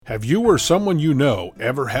Have you or someone you know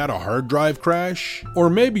ever had a hard drive crash? Or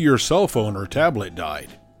maybe your cell phone or tablet died,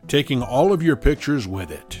 taking all of your pictures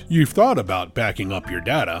with it. You've thought about backing up your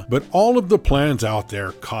data, but all of the plans out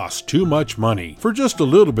there cost too much money for just a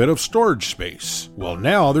little bit of storage space. Well,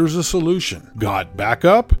 now there's a solution. Got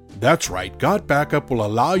Backup? That's right, Got Backup will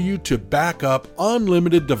allow you to back up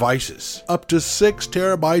unlimited devices, up to 6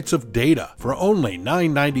 terabytes of data for only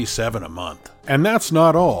 $9.97 a month. And that's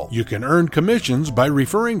not all. You can earn commissions by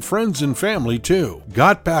referring friends and family too.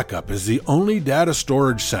 Got Backup is the only data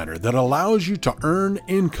storage center that allows you to earn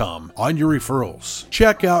income on your referrals.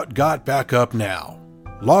 Check out Got Backup now.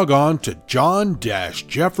 Log on to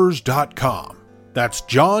john-jeffers.com. That's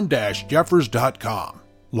john-jeffers.com.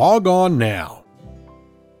 Log on now.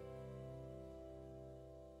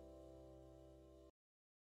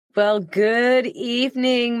 Well, good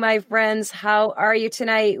evening, my friends. How are you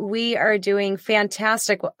tonight? We are doing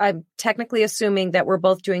fantastic. I'm technically assuming that we're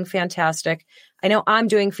both doing fantastic. I know I'm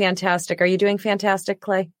doing fantastic. Are you doing fantastic,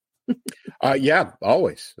 Clay? Yeah,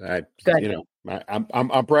 always. Good. You know,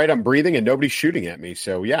 I'm upright. I'm breathing, and nobody's shooting at me.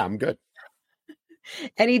 So yeah, I'm good.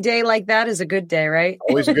 Any day like that is a good day, right?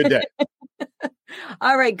 Always a good day.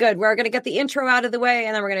 All right, good. We're going to get the intro out of the way,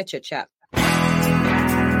 and then we're going to chit chat.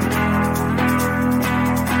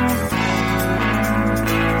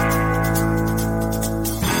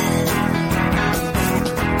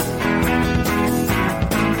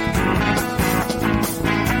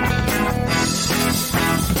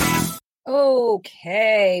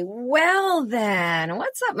 Okay, well then,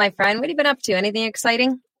 what's up, my friend? What have you been up to? Anything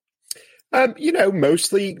exciting?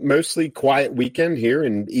 Mostly quiet weekend here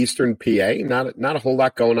in Eastern PA. Not a whole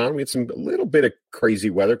lot going on. We had a little bit of crazy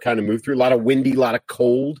weather kind of moved through. A lot of windy, a lot of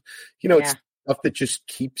cold. It's stuff that just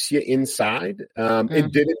keeps you inside.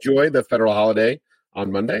 It did enjoy the federal holiday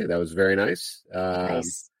on Monday. That was very nice.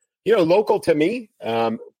 Nice. Local to me,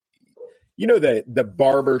 the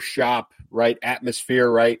barber shop, right, atmosphere,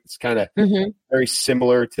 right? It's kind of very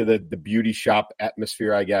similar to the beauty shop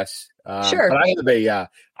atmosphere, I guess. Sure. But I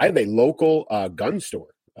have a local gun store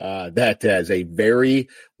that has a very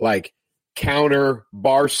counter,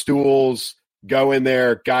 bar stools, go in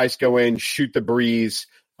there, guys go in, shoot the breeze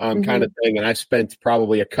kind of thing. And I spent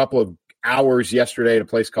probably a couple of hours yesterday at a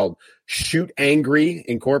place called Shoot Angry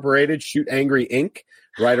Incorporated, Shoot Angry Inc.,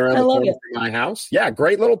 right around the corner from my house. Yeah,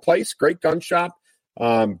 great little place, great gun shop,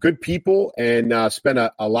 good people, and spent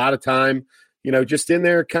a lot of time, just in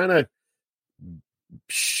there kind of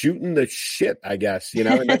shooting the shit, I guess,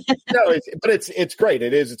 but it's great.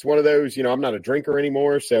 It's one of those, I'm not a drinker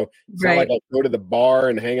anymore, so it's not like I go to the bar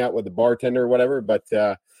and hang out with the bartender or whatever, but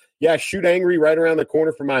yeah, Shoot Angry right around the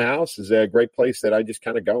corner from my house is a great place that I just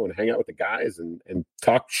kind of go and hang out with the guys and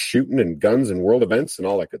talk shooting and guns and world events and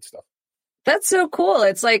all that good stuff. That's so cool.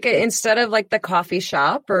 It's like instead of like the coffee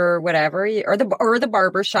shop or whatever, or the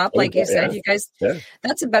barber shop, like you said, you guys,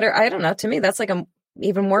 that's a better, I don't know, to me, that's like a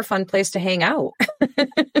even more fun place to hang out.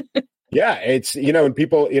 Yeah, it's, and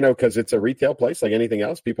people, because it's a retail place like anything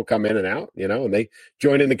else, people come in and out, and they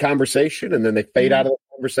join in the conversation and then they fade out of the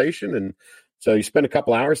conversation. And so you spend a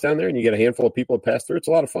couple hours down there and you get a handful of people to pass through. It's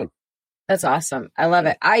a lot of fun. That's awesome. I love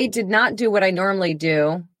it. I did not do what I normally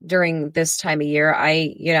do during this time of year.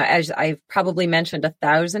 As I've probably mentioned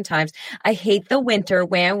 1,000 times, I hate the winter,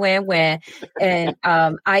 and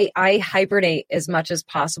I hibernate as much as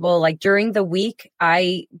possible. Like during the week,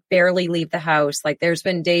 I barely leave the house. Like there's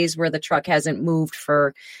been days where the truck hasn't moved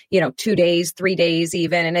for, 2 days, 3 days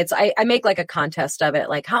even. And I make like a contest of it.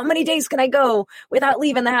 Like, how many days can I go without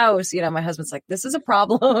leaving the house? My husband's like, this is a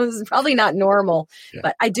problem. This is probably not normal,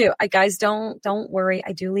 but I do. Guys, don't worry.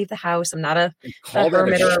 I do leave the house. I'm not a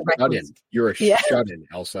hermit or a recluse. You're a shut-in,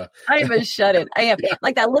 Elsa. I'm a shut-in. I am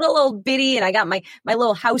like that little old bitty, and I got my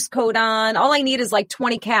little house coat on. All I need is like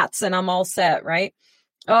 20 cats, and I'm all set, right?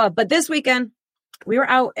 But this weekend, we were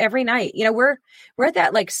out every night. We're at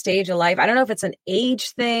that like stage of life. I don't know if it's an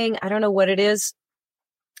age thing. I don't know what it is.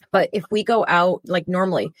 But if we go out, like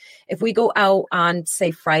normally, if we go out on,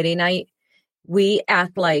 say, Friday night, we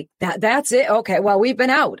act like that's it. Okay, well, we've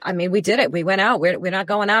been out. I mean, we did it. We went out. We're not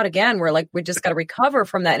going out again. We're like, we just got to recover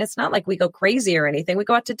from that. And it's not like we go crazy or anything. We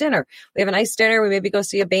go out to dinner. We have a nice dinner. We maybe go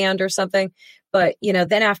see a band or something. But,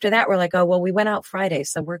 then after that, we're like, oh, well, we went out Friday,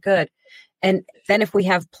 so we're good. And then if we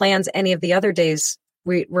have plans any of the other days,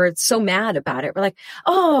 we're so mad about it. We're like,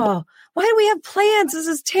 oh, why do we have plans? This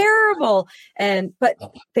is terrible. But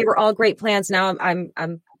they were all great plans. Now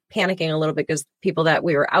I'm panicking a little bit because people that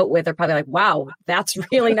we were out with are probably like, wow, that's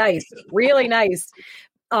really nice. Really nice.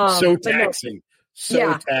 So taxing.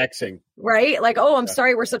 Taxing. Right? Like, oh, I'm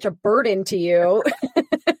sorry we're such a burden to you.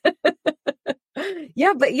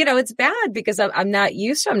 Yeah, but it's bad because I'm not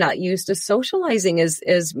used to socializing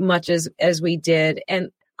as much as we did. And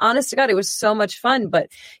honest to God, it was so much fun. But,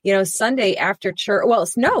 Sunday after church,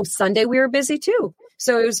 no, Sunday we were busy too.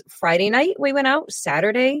 So it was Friday night we went out.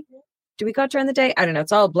 Saturday, do we go out during the day? I don't know.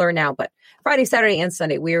 It's all a blur now. But Friday, Saturday, and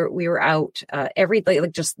Sunday we were out every day,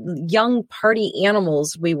 like just young party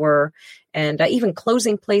animals we were, and even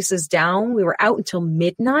closing places down. We were out until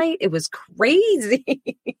midnight. It was crazy.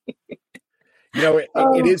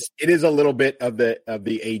 It is a little bit of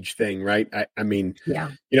the age thing, right? I mean,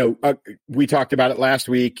 yeah. We talked about it last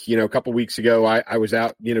week. A couple weeks ago, I was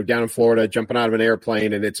out, down in Florida, jumping out of an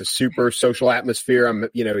airplane, and it's a super social atmosphere.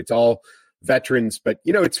 It's all veterans, but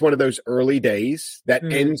it's one of those early days that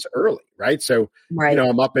ends early, right? So,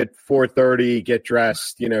 I'm up at 4:30, get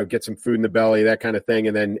dressed, get some food in the belly, that kind of thing,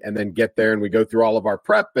 and then get there, and we go through all of our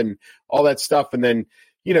prep and all that stuff, and then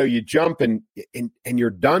you jump and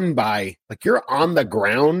you're done by you're on the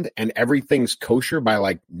ground and everything's kosher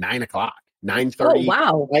by 9 o'clock, 9:30. Oh,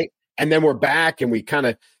 wow. Right. And then we're back and we kind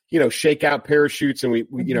of, shake out parachutes and we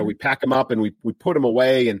pack them up and we put them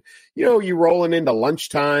away and, you rolling into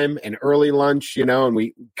lunchtime and early lunch, and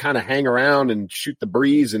we kind of hang around and shoot the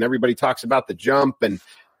breeze and everybody talks about the jump and,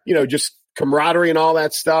 just camaraderie and all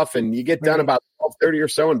that stuff. And you get done about 12:30 or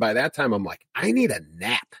so. And by that time, I'm like, I need a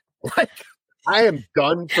nap. I am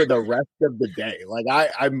done for the rest of the day.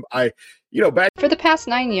 Back for the past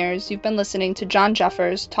 9 years, you've been listening to John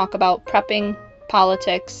Jeffers talk about prepping,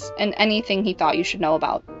 politics, and anything he thought you should know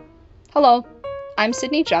about. Hello, I'm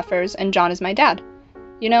Sydney Jeffers, and John is my dad.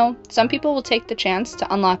 Some people will take the chance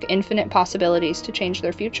to unlock infinite possibilities to change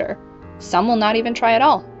their future. Some will not even try at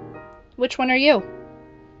all. Which one are you?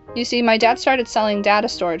 You see, my dad started selling data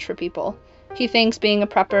storage for people. He thinks being a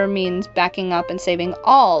prepper means backing up and saving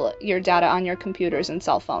all your data on your computers and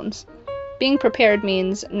cell phones. Being prepared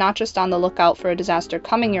means not just on the lookout for a disaster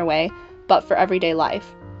coming your way, but for everyday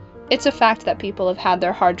life. It's a fact that people have had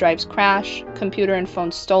their hard drives crash, computer and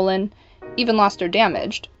phones stolen, even lost or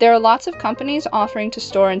damaged. There are lots of companies offering to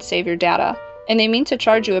store and save your data, and they mean to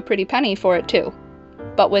charge you a pretty penny for it too.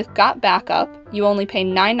 But with Got Backup, you only pay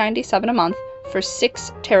 $9.97 a month for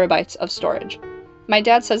 6 terabytes of storage. My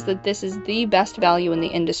dad says that this is the best value in the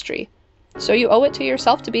industry, so you owe it to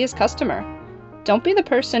yourself to be his customer. Don't be the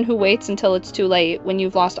person who waits until it's too late when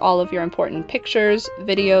you've lost all of your important pictures,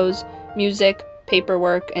 videos, music,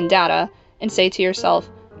 paperwork, and data, and say to yourself,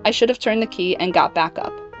 I should have turned the key and got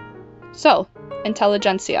backup. So,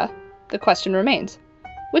 intelligentsia, the question remains,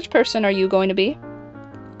 which person are you going to be?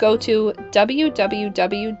 Go to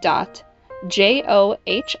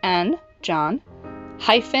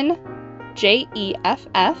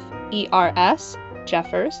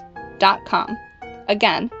Jeffers.com.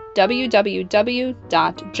 Again,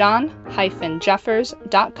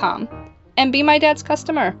 www.john-jeffers.com. And be my dad's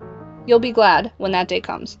customer. You'll be glad when that day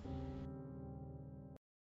comes.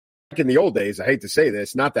 Back in the old days, I hate to say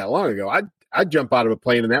this, not that long ago, I'd jump out of a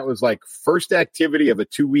plane and that was first activity of a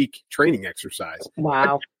 2-week training exercise.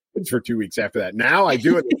 Wow. For 2 weeks after that. Now I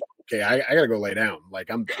do it. Okay, I gotta go lay down.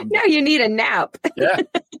 I'm now you need a nap. Yeah.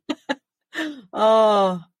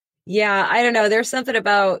 Oh, yeah. I don't know. There's something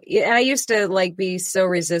about, and I used to be so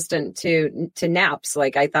resistant to naps.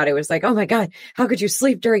 I thought it was oh my God, how could you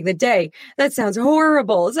sleep during the day? That sounds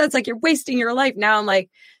horrible. It sounds like you're wasting your life. Now I'm like,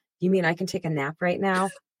 you mean I can take a nap right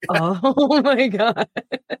now? Oh my God.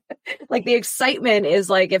 The excitement is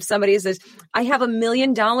if somebody says, I have $1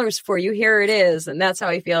 million for you, here it is. And that's how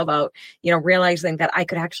I feel about, realizing that I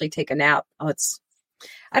could actually take a nap. Oh,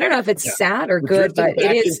 I don't know if it's sad or good, but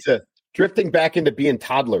it is. Drifting back into being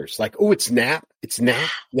toddlers. It's nap. It's nap.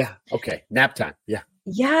 Yeah. Okay. Nap time. Yeah.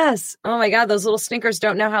 Yes. Oh my God. Those little stinkers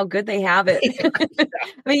don't know how good they have it. I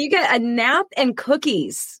mean, you get a nap and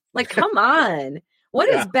cookies. Come on. What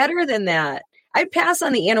is better than that? I'd pass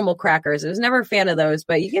on the animal crackers. I was never a fan of those,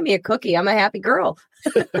 but you give me a cookie, I'm a happy girl.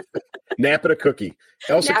 Nap and a cookie.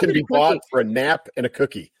 Elsa can be bought for a nap and a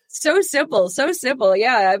cookie. So simple. So simple.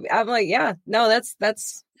 Yeah. I'm yeah, no,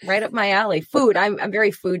 that's right up my alley. Food. I'm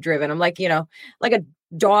very food driven. I'm like a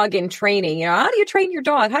dog in training. How do you train your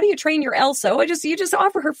dog? How do you train your Elsa? You just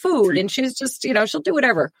offer her food and she's just, she'll do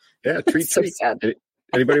whatever. Yeah. Treat. So sad.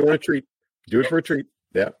 Anybody want a treat? Do it for a treat.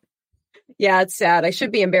 Yeah. Yeah. It's sad. I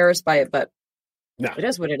should be embarrassed by it, but no, it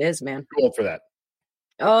is what it is, man. Too old for that.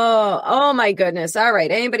 Oh my goodness. All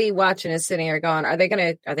right. Anybody watching is sitting here going, are they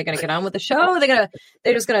gonna get on with the show?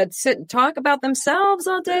 They're just gonna sit and talk about themselves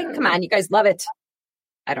all day? Come on, you guys love it.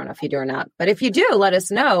 I don't know if you do or not, but if you do, let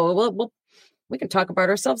us know. We can talk about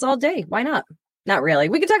ourselves all day. Why not? Not really.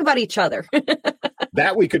 We can talk about each other.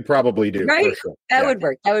 That we could probably do. Right? For sure. That would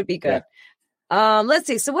work. That would be good. Let's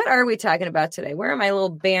see. So what are we talking about today? Where are my little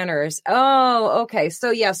banners? Oh, okay.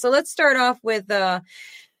 So yeah. So let's start off with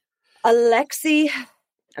Alexei.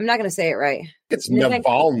 I'm not going to say it right. It's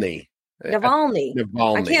Navalny. Navalny.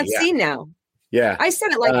 I can't see now. Yeah. I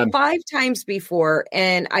said it like 5 times before,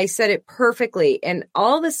 and I said it perfectly. And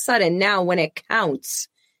all of a sudden now when it counts,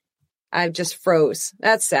 I just froze.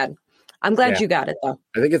 That's sad. I'm glad you got it, though.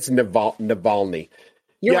 I think it's Navalny.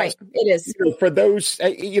 You're right. It is. For those,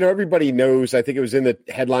 everybody knows, I think it was in the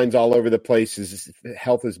headlines all over the place, his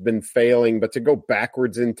health has been failing, but to go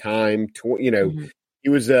backwards in time, he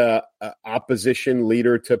was a opposition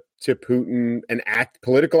leader to Putin,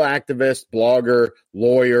 political activist, blogger,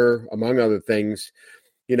 lawyer, among other things.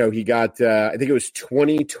 He got, I think it was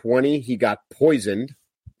 2020, he got poisoned.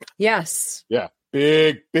 Yes. Yeah.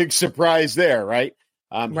 Big surprise there, right?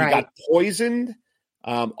 He got poisoned,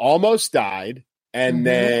 almost died, and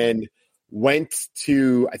then went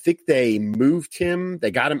to, I think they moved him.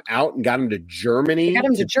 They got him out and got him to Germany.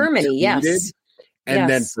 Yes. And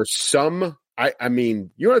then for some, I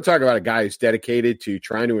mean, you want to talk about a guy who's dedicated to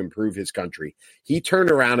trying to improve his country. He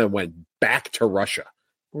turned around and went back to Russia.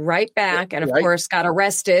 Right back. And of course got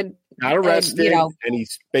arrested. And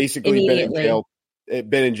he's basically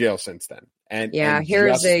been in jail since then. And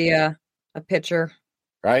here's a picture.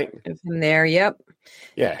 Right. Of him there. Yep.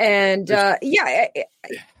 Yeah. And I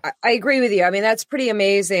agree with you. I mean, that's pretty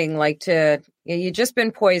amazing. Like you've just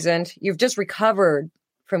been poisoned. You've just recovered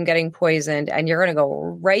from getting poisoned and you're going to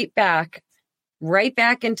go right back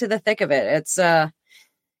into the thick of it. It's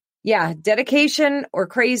dedication or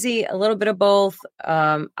crazy, a little bit of both.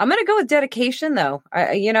 I'm going to go with dedication though.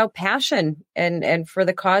 Passion and for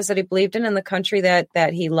the cause that he believed in and the country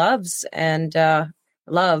that he loves and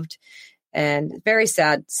loved. And very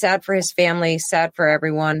sad for his family, sad for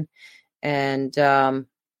everyone. And I'm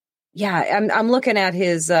looking at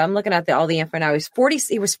all the info now.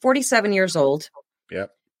 He was 47 years old.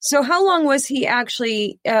 Yep. So how long was he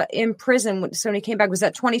actually in prison? So when he came back, was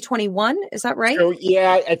that 2021? Is that right? So,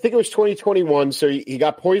 yeah, I think it was 2021. So he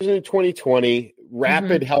got poisoned in 2020,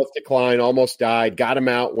 rapid health decline, almost died, got him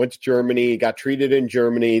out, went to Germany, got treated in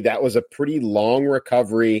Germany. That was a pretty long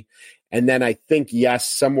recovery. And then I think,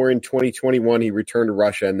 somewhere in 2021, he returned to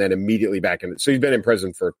Russia and then immediately back in. So he's been in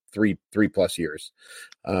prison for three plus years,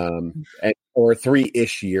 or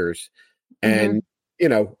 3-ish years. And,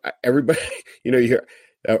 everybody, you hear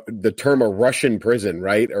the term a Russian prison,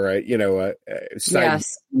 right? Or, the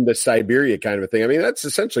Siberia kind of a thing. I mean, that's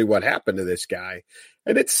essentially what happened to this guy.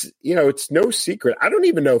 And it's no secret. I don't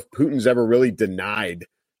even know if Putin's ever really denied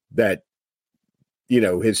that,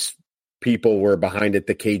 his people were behind it,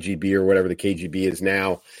 the KGB or whatever the KGB is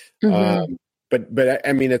now. But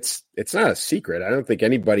I mean, it's not a secret. I don't think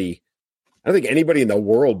anybody in the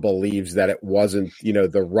world believes that it wasn't,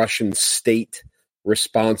 the Russian state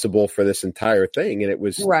responsible for this entire thing. And it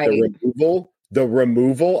was the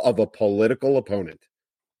removal of a political opponent.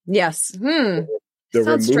 Yes.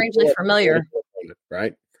 Sounds strangely familiar.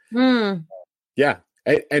 Right. Yeah.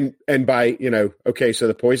 And by, so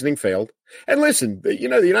the poisoning failed. And listen, the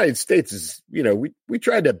United States is, we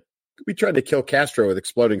tried to kill Castro with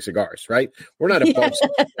exploding cigars, right? We're not above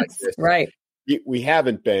something like this. Right. We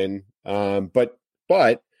haven't been, but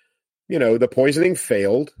the poisoning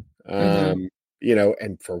failed, and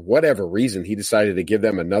for whatever reason, he decided to give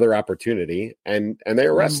them another opportunity and they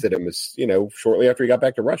arrested him shortly after he got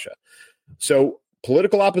back to Russia. So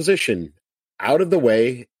political opposition out of the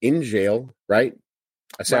way, in jail, right?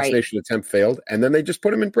 Assassination attempt failed, and then they just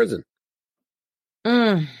put him in prison.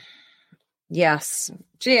 Yes.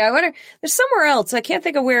 Gee, I wonder, there's somewhere else. I can't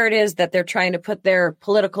think of where it is that they're trying to put their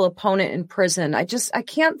political opponent in prison. I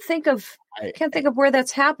can't think of where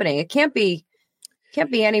that's happening. It can't be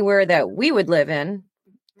anywhere that we would live in.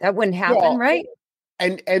 That wouldn't happen, right?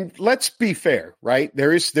 And let's be fair, right?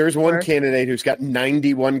 There's one candidate who's got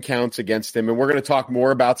 91 counts against him, and we're going to talk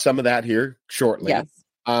more about some of that here shortly. Yes.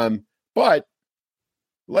 But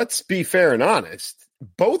let's be fair and honest.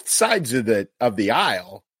 Both sides of the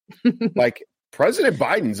aisle, like President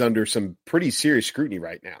Biden's under some pretty serious scrutiny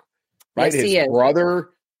right now, right? Yes,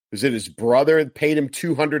 His brother paid him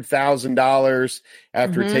 $200,000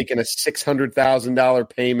 after taking a $600,000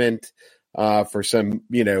 payment for some,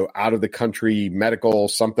 out of the country medical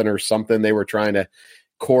something. They were trying to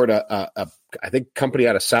court I think company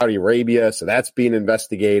out of Saudi Arabia. So that's being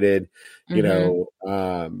investigated.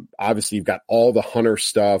 Obviously you've got all the Hunter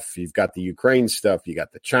stuff. You've got the Ukraine stuff. You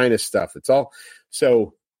got the China stuff. It's all,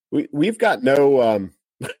 so we've got no,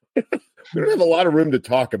 we don't have a lot of room to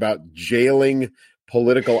talk about jailing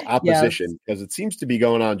political opposition because it seems to be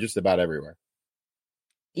going on just about everywhere.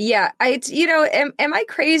 Yeah, am I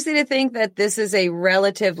crazy to think that this is a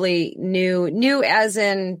relatively new as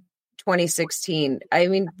in 2016? I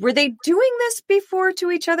mean, were they doing this before to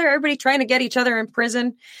each other? Everybody trying to get each other in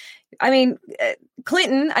prison? I mean,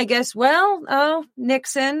 Clinton, I guess. Well,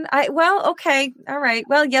 Nixon. Okay. All right.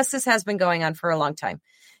 Well, yes, this has been going on for a long time.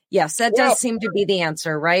 Yes, that does seem to be the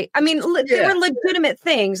answer, right? I mean, they were legitimate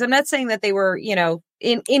things. I'm not saying that they were,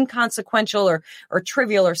 inconsequential or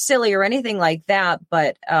trivial or silly or anything like that.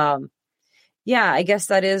 But I guess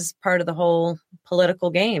that is part of the whole political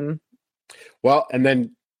game. Well, and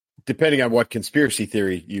then depending on what conspiracy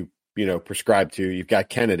theory you prescribe to, you've got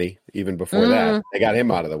Kennedy. Even before that, they got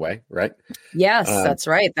him out of the way, right? Yes, that's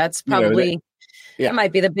right. That's probably that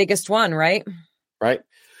might be the biggest one, right? Right.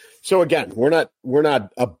 So again, we're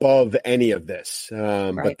not above any of this,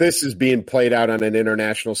 but this is being played out on an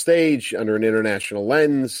international stage under an international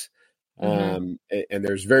lens, and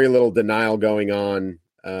there's very little denial going on.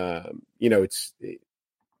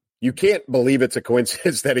 You can't believe it's a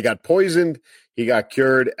coincidence that he got poisoned, he got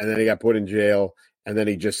cured, and then he got put in jail, and then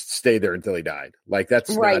he just stayed there until he died. Like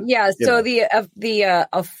that's right. So the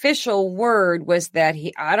official word was that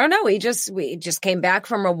he just came back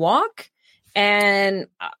from a walk, and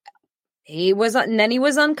he was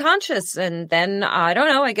unconscious, and then I don't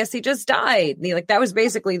know. I guess he just died. That was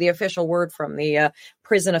basically the official word from the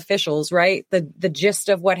prison officials, right? The gist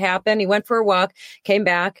of what happened. He went for a walk, came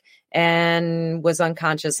back, and was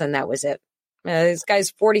unconscious, and that was it. This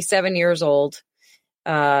guy's 47 years old.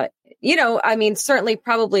 Certainly,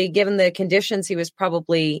 probably given the conditions he was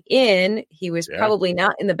probably in, he was probably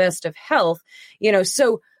not in the best of health.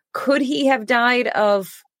 So could he have died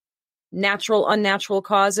of unnatural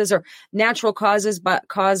causes, or natural causes but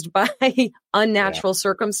caused by unnatural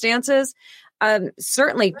circumstances?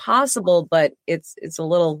 Certainly possible, but it's a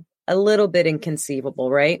little bit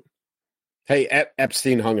inconceivable, right? Hey,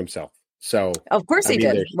 Epstein hung himself, so of course he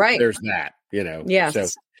did. Right? There's that, Yes. So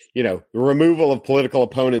the removal of political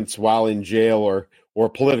opponents while in jail or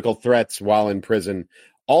political threats while in prison,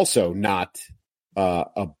 also not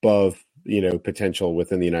above potential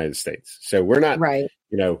within the United States. So we're not right.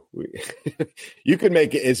 You can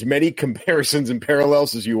make as many comparisons and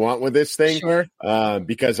parallels as you want with this thing. Sure.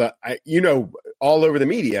 Because all over the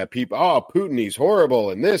media, people, Putin, he's horrible,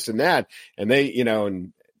 and this and that, and they,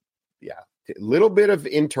 a little bit of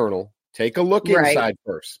internal. Take a look inside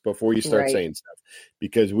first before you start saying stuff,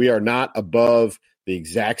 because we are not above the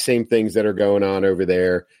exact same things that are going on over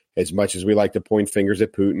there. As much as we like to point fingers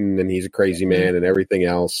at Putin and he's a crazy man and everything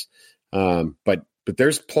else, but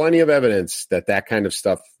there's plenty of evidence that kind of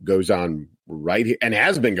stuff goes on right here and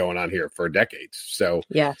has been going on here for decades. So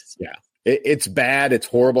yes, it's bad. It's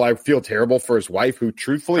horrible. I feel terrible for his wife, who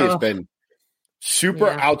truthfully has been super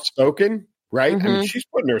outspoken. Right? I mean, she's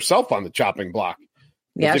putting herself on the chopping block.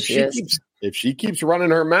 Yeah, if she keeps running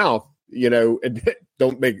her mouth, not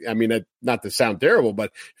to sound terrible,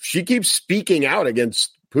 but if she keeps speaking out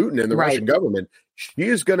against Putin and the Russian government, she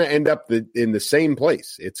is going to end up in the same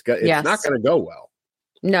place. It's not going to go well.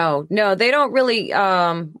 No, they don't really.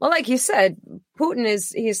 Well, like you said, Putin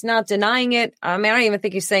he's not denying it. I mean, I don't even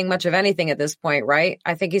think he's saying much of anything at this point, right?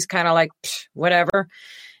 I think he's kind of like, whatever.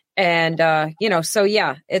 And,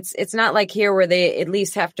 it's not like here where they at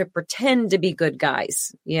least have to pretend to be good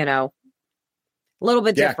guys, a little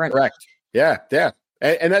bit different. Correct. Yeah.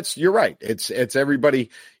 And that's, you're right. It's everybody,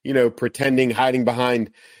 pretending, hiding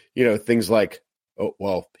behind, things like, oh,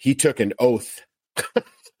 well, he took an oath.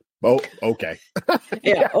 Oh, okay.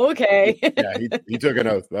 Yeah. Okay. He took an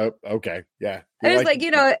oath. Oh, okay. Yeah. I was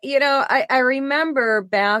I remember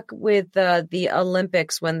back with the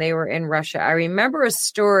Olympics when they were in Russia. I remember a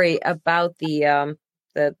story about the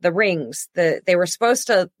rings. They were supposed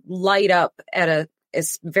to light up at a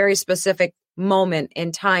very specific moment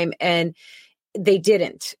in time, and they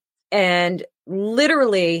didn't. And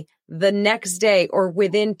literally the next day, or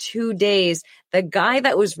within 2 days, the guy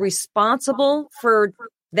that was responsible for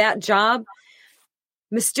that job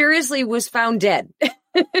mysteriously was found dead.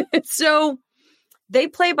 So they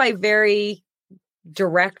play by very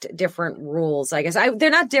different rules, I guess. They're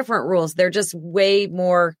not different rules. They're just way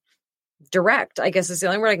more direct, I guess is the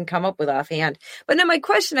only word I can come up with offhand. But now my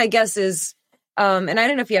question, I guess, is, and I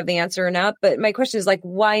don't know if you have the answer or not, but my question is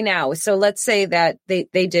why now? So let's say that they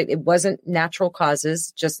did, it wasn't natural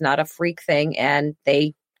causes, just not a freak thing, and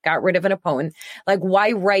they got rid of an opponent.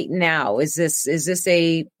 Why right now? Is this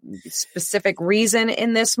a specific reason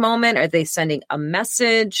in this moment? Are they sending a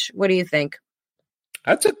message? What do you think?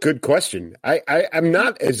 That's a good question. I'm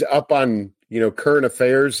not as up on, current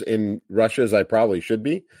affairs in Russia as I probably should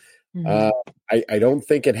be. Mm-hmm. I don't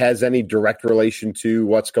think it has any direct relation to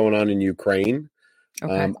what's going on in Ukraine.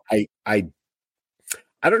 Okay.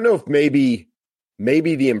 I don't know if maybe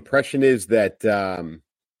the impression is that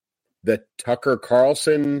the Tucker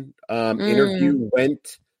Carlson interview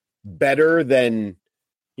went better than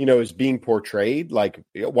is being portrayed. Like,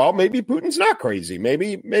 well, maybe Putin's not crazy.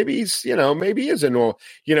 Maybe he's maybe he is a normal.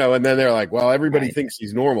 And then they're like, well, everybody thinks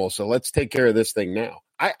he's normal, so let's take care of this thing now.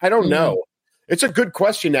 I don't know. It's a good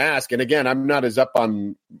question to ask. And again, I'm not as up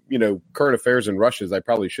on current affairs in Russia as I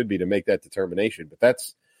probably should be to make that determination. But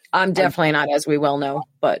I'm definitely not, as we well know.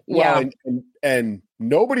 But yeah, and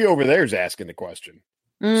nobody over there is asking the question.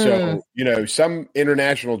 So, some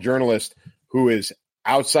international journalist who is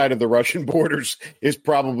outside of the Russian borders is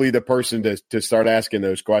probably the person to start asking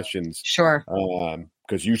those questions. Sure.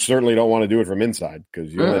 Because you certainly don't want to do it from inside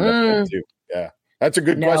because you'll end up there too. Yeah. That's a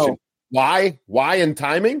good question. Why and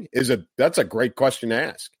timing that's a great question to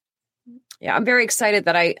ask. Yeah, I'm very excited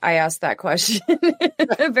that I asked that question.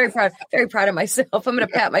 I'm very proud of myself. I'm going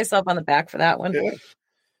to pat myself on the back for that one. Yeah.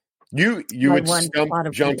 You would stump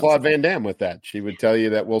Jean-Claude Van Damme with that. She would tell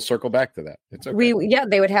you that we'll circle back to that. It's okay.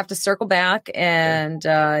 They would have to circle back and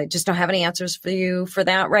just don't have any answers for you for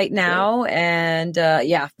that right now. And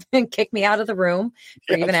kick me out of the room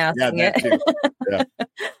for even asking it. Yeah.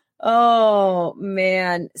 Oh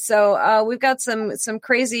man. So we've got some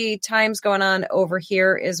crazy times going on over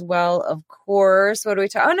here as well, of course. What do we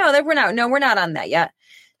talk? Oh no, we're not on that yet.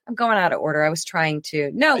 I'm going out of order. I was trying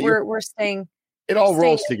to. No, we're staying. It all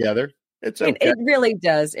rolls together. It's okay. It really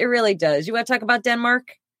does. It really does. You want to talk about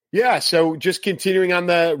Denmark? Yeah. So just continuing on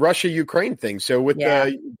the Russia-Ukraine thing. So with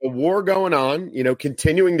the war going on,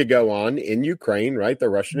 continuing to go on in Ukraine, right? The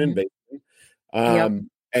Russian invasion.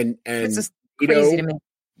 And this is crazy to me.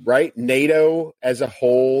 Right. NATO as a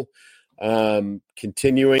whole,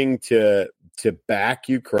 continuing to back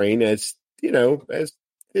Ukraine as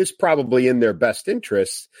is probably in their best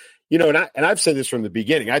interests. And I've said this from the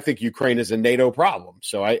beginning. I think Ukraine is a NATO problem.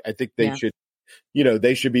 So I think they should,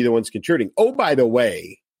 they should be the ones contributing. Oh, by the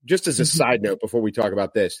way, just as a side note, before we talk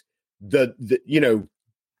about this, the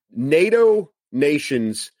NATO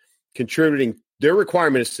nations contributing, their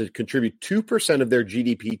requirement is to contribute 2% of their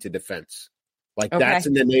GDP to defense. That's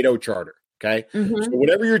in the NATO charter. Okay. So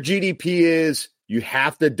whatever your GDP is, you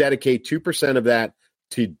have to dedicate 2% of that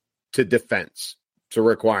to defense. It's a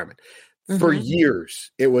requirement. For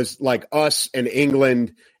years, it was like us and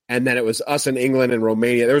England, and then it was us and England and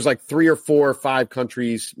Romania. There was like 3 or 4 or 5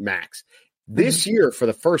 countries max. This year, for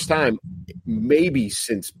the first time, maybe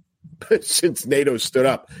since NATO stood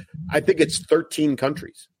up, I think it's 13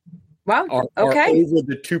 countries. Wow. Are over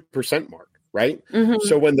the 2% mark, right?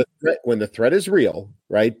 So when the threat is real,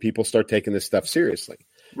 right, people start taking this stuff seriously.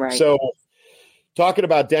 Right. So talking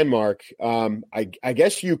about Denmark, I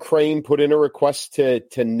guess Ukraine put in a request to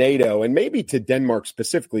NATO and maybe to Denmark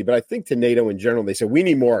specifically, but I think to NATO in general. They said, we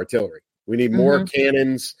need more artillery. We need more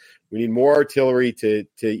cannons. We need more artillery to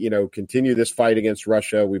continue this fight against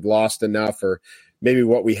Russia. We've lost enough, or maybe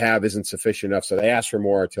what we have isn't sufficient enough. So they asked for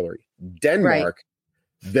more artillery. Denmark,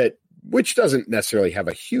 which doesn't necessarily have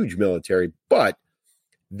a huge military, but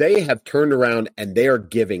they have turned around and they are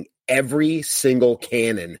giving every single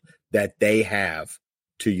cannon that they have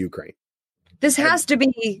to Ukraine. This has to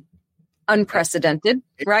be unprecedented,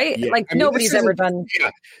 right? Yeah. Nobody's ever done.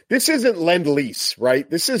 Yeah. This isn't Lend-Lease, right?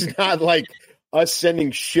 This is not like us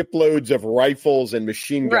sending shiploads of rifles and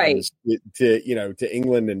machine guns to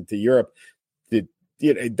England and to Europe.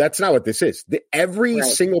 That's not what this is. Every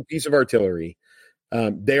single piece of artillery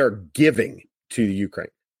they are giving to Ukraine.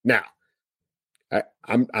 Now,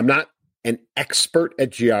 I'm not an expert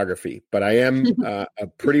at geography, but I am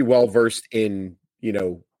pretty well versed in,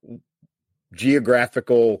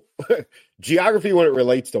 geography when it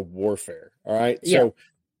relates to warfare. All right. Yeah. So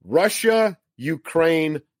Russia,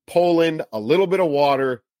 Ukraine, Poland, a little bit of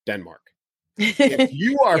water, Denmark. If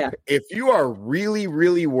you are really,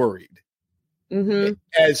 really worried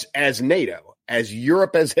as NATO, as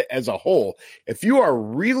Europe as a whole, if you are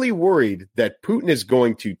really worried that Putin is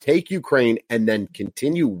going to take Ukraine and then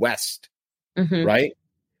continue west, right?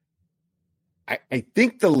 I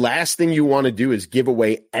think the last thing you want to do is give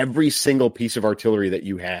away every single piece of artillery that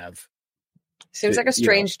you have. Seems like a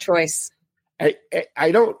strange choice.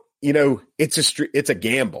 I don't, it's a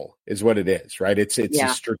gamble is what it is, right? It's a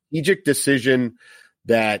strategic decision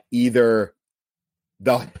that either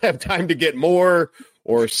they'll have time to get more,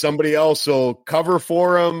 or somebody else will cover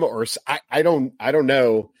for them, or I don't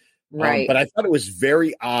know. Right. But I thought it was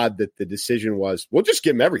very odd that the decision was, we'll just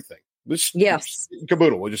give them everything.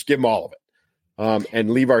 Caboodle. We'll just give them all of it, and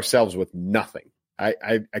leave ourselves with nothing.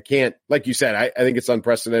 I can't, like you said, I think it's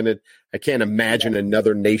unprecedented. I can't imagine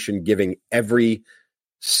another nation giving every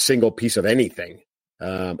single piece of anything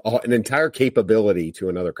an entire capability to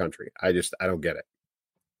another country. I don't get it.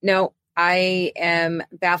 No, I am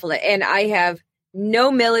baffled. And I have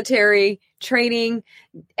no military training,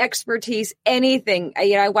 expertise, anything.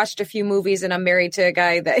 I watched a few movies and I'm married to a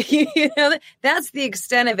guy that, that's the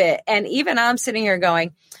extent of it. And even I'm sitting here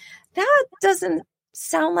going, that doesn't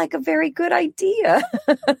sound like a very good idea.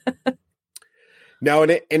 No,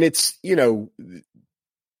 and it's,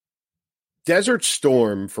 Desert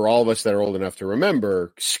Storm, for all of us that are old enough to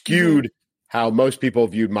remember, skewed how most people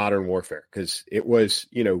viewed modern warfare, because it was,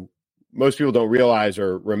 most people don't realize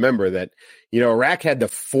or remember that, Iraq had the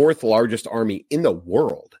fourth largest army in the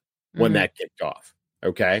world when that kicked off.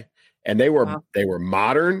 Okay. And they were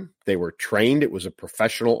modern. They were trained. It was a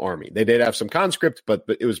professional army. They did have some conscript, but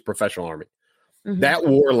it was a professional army. That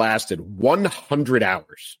war lasted 100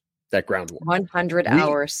 hours, that ground war. 100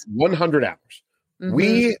 hours. 100 hours.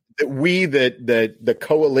 The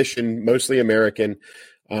coalition, mostly American,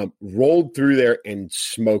 rolled through there and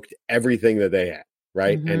smoked everything that they had.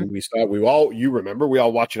 Right. And we all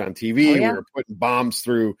watch it on TV. We were putting bombs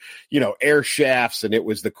through, air shafts, and it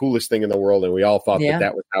was the coolest thing in the world. And we all thought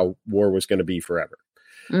that was how war was going to be forever.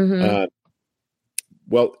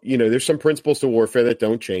 Well, there's some principles to warfare that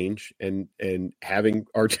don't change, and having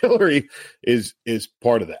artillery is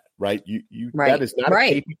part of that, right? That is not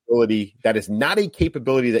a capability. That is not a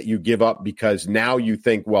capability that you give up because now you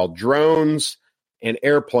think, well, drones and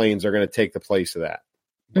airplanes are going to take the place of that.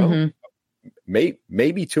 Well,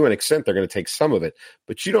 maybe to an extent they're going to take some of it,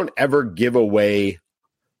 but you don't ever give away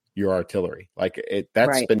your artillery. Like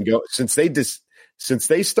that's been since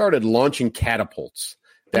they started launching catapults.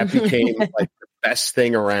 That became like the best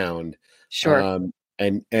thing around. Sure.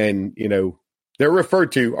 And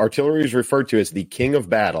artillery is referred to as the king of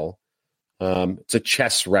battle. It's a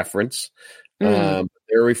chess reference. They're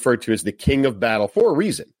referred to as the king of battle for a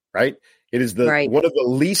reason, right? It is one of the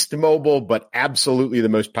least mobile, but absolutely the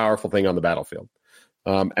most powerful thing on the battlefield.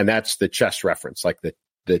 And that's the chess reference, like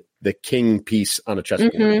the king piece on a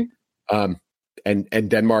chessboard. And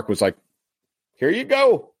Denmark was like, here you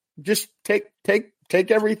go. Just take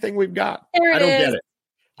everything we've got. I don't get it.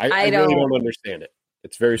 I really don't understand it.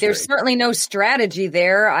 It's very strange. There's certainly no strategy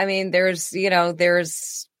there. I mean, it's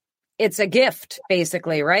a gift,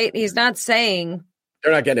 basically, right? He's not saying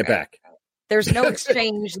they're not getting it back. There's no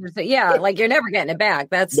exchange. Like you're never getting it back.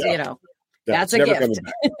 That's, that's a gift.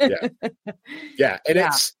 Yeah. And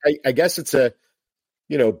it's, I guess it's a,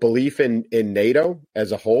 belief in NATO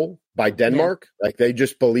as a whole by Denmark. Like they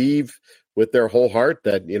just believe with their whole heart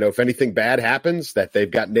that, if anything bad happens, that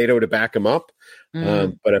they've got NATO to back them up.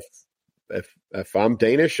 But if I'm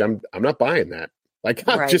Danish, I'm not buying that. Like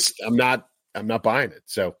I'm not buying it.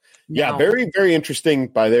 So very, very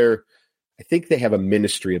interesting I think they have a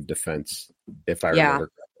Ministry of Defense, if I remember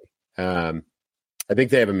correctly. I think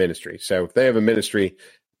they have a ministry. So if they have a ministry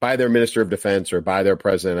by their Minister of Defense or by their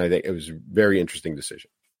president, I think it was a very interesting decision.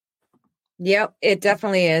 Yep, it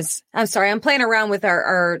definitely is. I'm sorry, I'm playing around with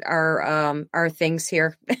our things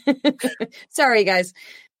here. Sorry, guys.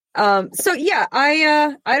 I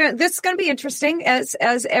don't. This is going to be interesting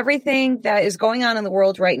as everything that is going on in the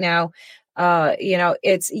world right now.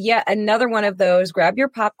 It's yet another one of those grab your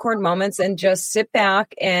popcorn moments and just sit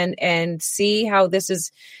back and see how this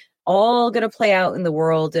is all going to play out in the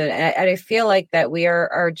world. And I feel like that we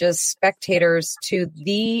are just spectators to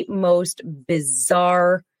the most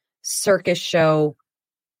bizarre circus show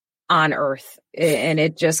on earth. And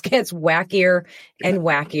it just gets wackier and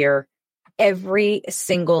wackier every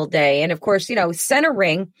single day. And of course, center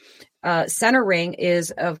ring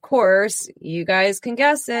is, of course, you guys can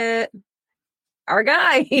guess it. Our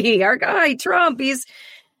guy, Trump, he's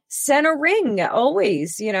center ring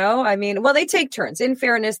always, they take turns. In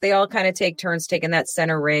fairness, they all kind of take turns taking that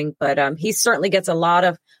center ring, but he certainly gets a lot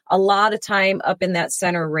of time up in that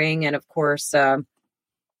center ring. And of course,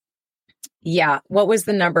 what was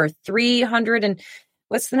the number? 300 and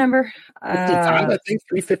what's the number? 55, I think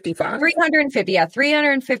 355. 350. Yeah.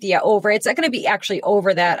 350. Yeah. Over. It's not going to be actually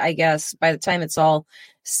over that, I guess, by the time it's all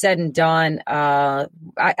said and done. I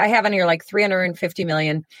have on here like 350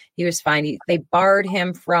 million. He was fine. They barred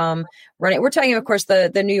him from running. We're talking, of course, the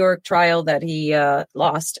New York trial that he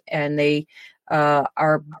lost, and they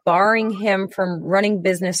are barring him from running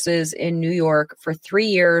businesses in New York for 3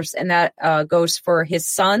 years. And that goes for his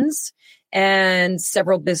sons and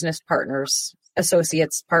several business partners,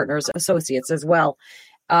 associates as well.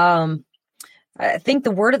 I think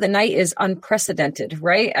the word of the night is unprecedented,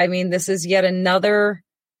 right? I mean, this is yet another,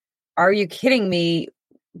 are you kidding me?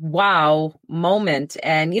 Wow moment.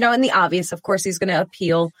 And, in the obvious, of course, he's going to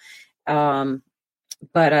appeal. But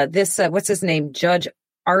this, what's his name? Judge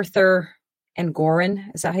Arthur and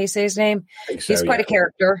Gorin. Is that how you say his name? I think so, He's quite a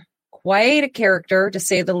character to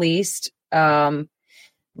say the least.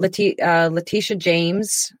 Letitia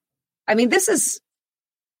James. I mean, this is.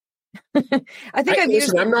 I'm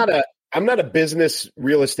not a business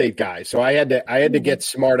real estate guy, so I had to get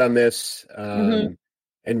smart on this and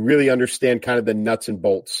really understand kind of the nuts and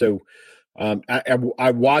bolts. So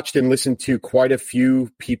I watched and listened to quite a few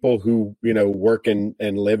people who work and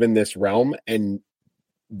live in this realm, and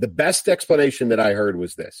the best explanation that I heard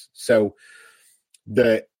was this. So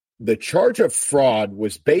the charge of fraud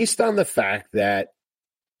was based on the fact that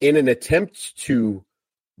in an attempt to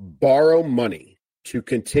borrow money to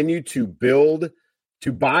continue to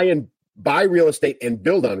buy real estate and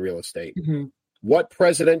build on real estate, what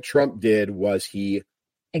President Trump did was he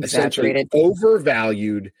essentially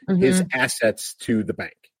overvalued his assets to the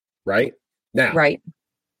bank. Right now,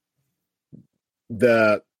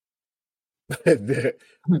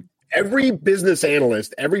 every business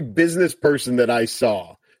analyst, every business person that I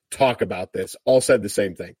saw talk about this all said the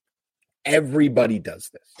same thing. Everybody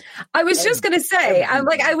does this. I was just going to say, I'm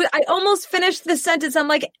like, I almost finished the sentence. I'm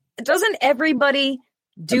like, doesn't everybody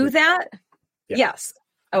do that? Yeah. Yes.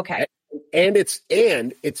 Okay. And it's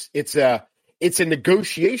a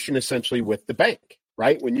negotiation essentially with the bank,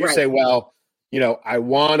 right? When you say, well, I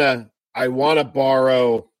want to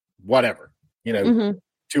borrow whatever,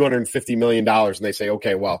 $250 million. And they say,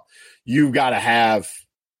 okay, well, you've got to have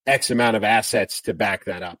X amount of assets to back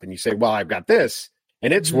that up. And you say, well, I've got this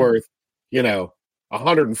and it's worth,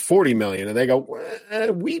 $140 million. And they go,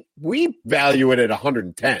 well, we value it at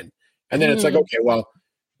 110. And then it's like, okay, well,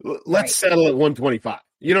 let's settle at 125.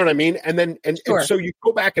 You know what I mean? And then, and so you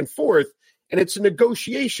go back and forth, and it's a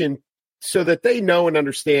negotiation so that they know and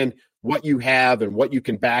understand what you have and what you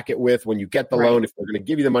can back it with when you get the loan, if they're going to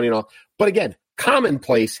give you the money and all. But again,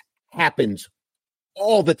 commonplace happens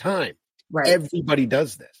all the time. Right. Everybody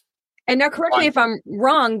does this. And now correct me if I'm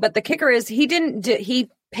wrong, but the kicker is he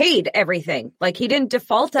paid everything. Like he didn't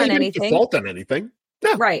default on anything.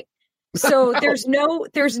 No. Right. So there's no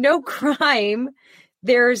crime.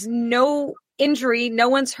 There's no injury. No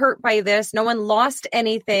one's hurt by this. No one lost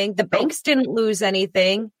anything. The banks didn't lose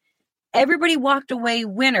anything. Everybody walked away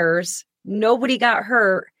winners. Nobody got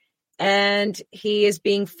hurt. And he is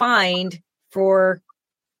being fined for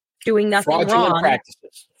doing nothing wrong.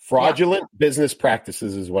 Fraudulent business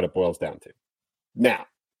practices is what it boils down to. Now,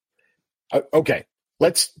 okay,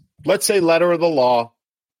 let's say letter of the law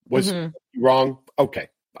was wrong. Okay,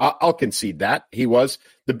 I'll concede that. He was.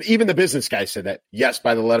 Even the business guy said that. Yes,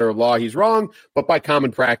 by the letter of law, he's wrong, but by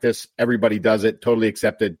common practice, everybody does it. Totally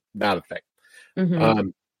accepted. Not a thing.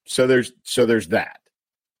 So there's that.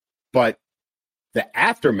 But the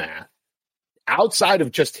aftermath, outside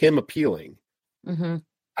of just him appealing,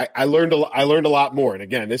 I learned a lot more. And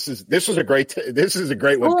again, this is a great one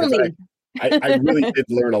because I really did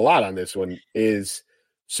learn a lot on this one.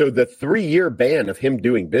 So the 3-year ban of him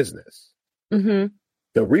doing business.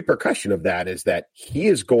 The repercussion of that is that he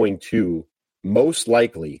is going to most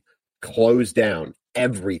likely close down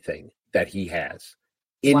everything that he has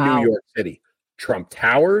in New York City. Trump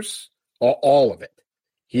Towers, all of it.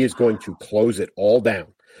 He is going to close it all down.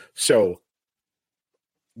 So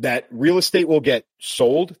that real estate will get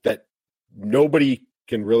sold that nobody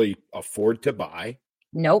can really afford to buy.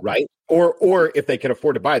 Nope. Right? Or if they can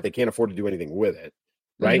afford to buy it, they can't afford to do anything with it.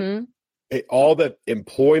 Right? All the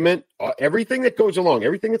employment, everything that goes along,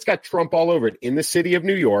 everything that's got Trump all over it in the city of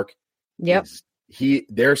New York. Yep.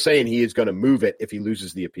 They're saying he is going to move it if he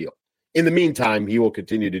loses the appeal. In the meantime, he will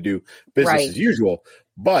continue to do business as usual.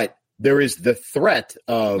 But there is the threat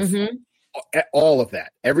of all of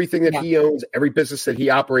that. Everything that he owns, every business that he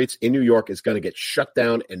operates in New York is going to get shut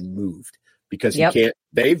down and moved because he can't.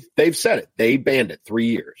 They've said it. They banned it 3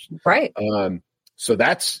 years. Right. So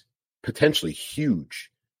that's potentially huge.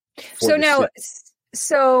 So now,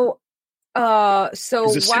 so the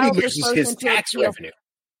city loses his tax revenue.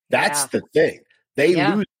 That's the thing. They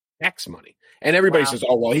lose tax money. And everybody says,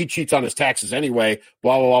 oh, well, he cheats on his taxes anyway,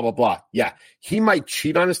 blah, blah, blah, blah, blah. Yeah, he might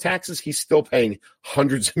cheat on his taxes. He's still paying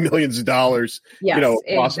hundreds of millions of dollars,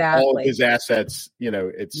 across all of his assets.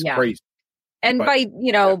 It's crazy. And by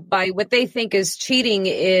what they think is cheating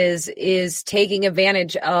is taking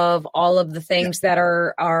advantage of all of the things that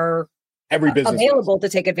are every business available to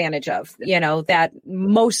take advantage of, that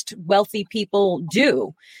most wealthy people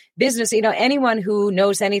do. Business, anyone who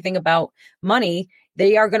knows anything about money,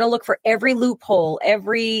 they are going to look for every loophole,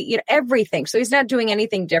 everything. So he's not doing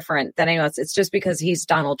anything different than anyone else. It's just because he's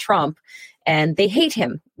Donald Trump and they hate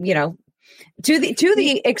him, to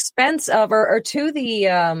the expense of, or to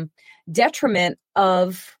the detriment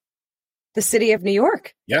of the city of New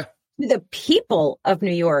York. Yeah. to the people of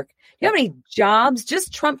New York. Do you know how many jobs,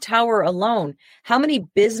 just Trump Tower alone, how many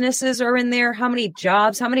businesses are in there? How many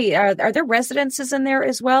jobs? How many are there residences in there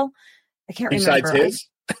as well? I can't remember. Besides his?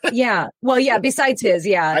 Yeah. Well, yeah, besides his.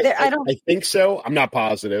 Yeah. I think so. I'm not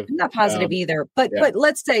positive. I'm not positive either. But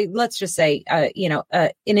let's just say,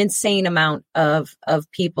 an insane amount of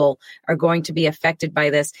people are going to be affected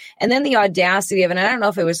by this. And then the audacity of it, and I don't know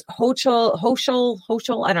if it was Hochul,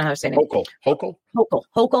 I don't know how to say it.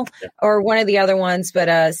 Hochul, yeah. Or one of the other ones,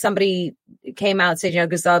 but somebody came out and said,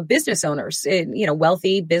 because business owners,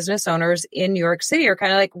 wealthy business owners in New York City are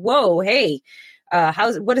kind of like, whoa, hey,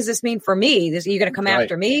 what does this mean for me? Are you going to come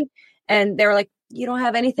after me? And they're like, you don't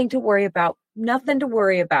have anything to worry about, nothing to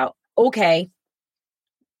worry about. Okay.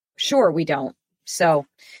 Sure. We don't. So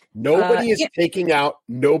nobody is taking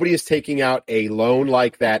out a loan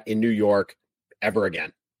like that in New York ever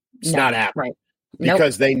again. It's not happening. Right.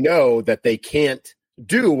 Because they know that they can't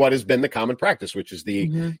do what has been the common practice, which is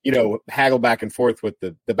the, haggle back and forth with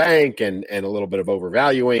the bank and a little bit of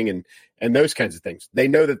overvaluing and those kinds of things. They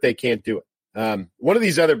know that they can't do it. One of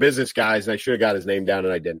these other business guys, and I should have got his name down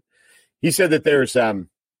and I didn't. He said that there's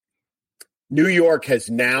New York has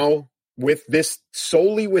now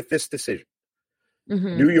solely with this decision,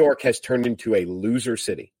 New York has turned into a loser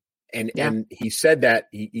city. And he said that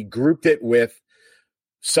he grouped it with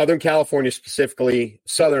Southern California, specifically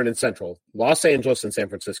Southern and Central, Los Angeles and San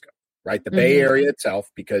Francisco, right? The Bay Area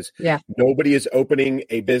itself, because nobody is opening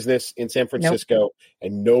a business in San Francisco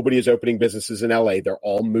and nobody is opening businesses in LA. They're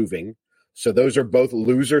all moving. So those are both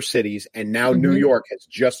loser cities. And now New York has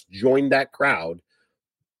just joined that crowd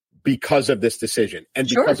because of this decision. And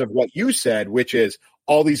because of what you said, which is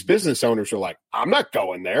all these business owners are like, I'm not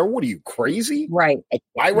going there. What are you, crazy? Right. Like,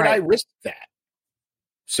 why would I risk that?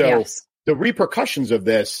 So the repercussions of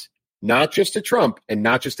this, not just to Trump and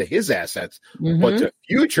not just to his assets, but to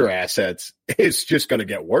future assets, is just going to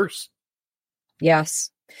get worse. Yes.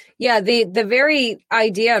 Yeah, the very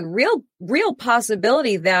idea and real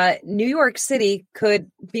possibility that New York City could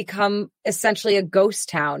become essentially a ghost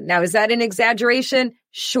town. Now, is that an exaggeration?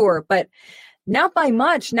 Sure, but not by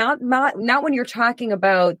much. Not when you're talking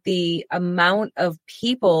about the amount of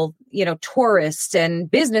people, tourists and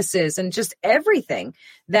businesses and just everything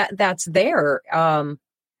that's there.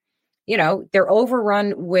 They're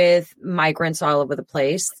overrun with migrants all over the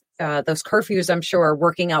place. Those curfews, I'm sure, are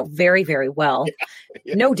working out very, very well.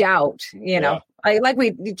 No doubt.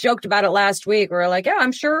 We joked about it last week. We're like,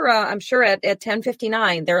 I'm sure at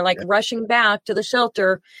 10:59, they're like rushing back to the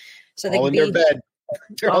shelter. So they can be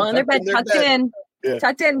all in their bed,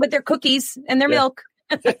 tucked in with their cookies and their milk.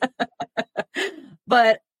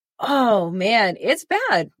 But, oh man, it's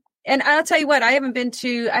bad. And I'll tell you what, I haven't been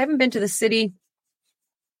to the city.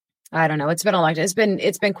 I don't know. It's been a long time.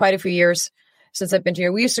 It's been quite a few years since I've been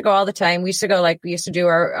here. We used to go all the time. We used to do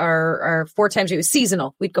our 4 times. It was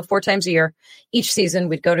seasonal. We'd go 4 times a year. Each season,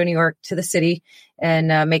 we'd go to New York, to the city,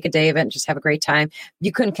 and make a day of it and just have a great time.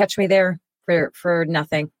 You couldn't catch me there for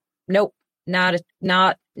nothing. Nope. Not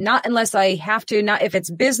unless I have to. Not if it's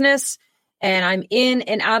business and I'm in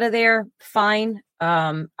and out of there. Fine.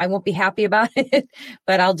 I won't be happy about it,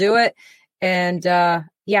 but I'll do it. And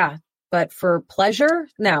but for pleasure,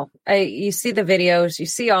 no. You see the videos, you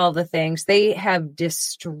see all the things. They have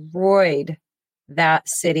destroyed that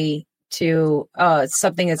city to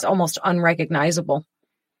something that's almost unrecognizable.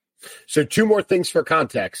 So 2 more things for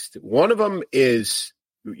context. One of them is,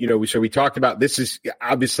 we talked about, this is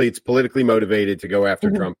obviously it's politically motivated to go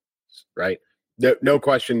after Trump, right? No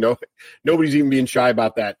question. Nobody's even being shy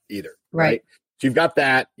about that either. Right. So you've got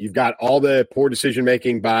that. You've got all the poor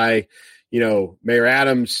decision-making by, Mayor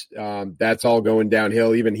Adams, that's all going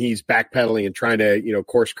downhill. Even he's backpedaling and trying to,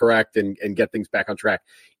 course correct and get things back on track.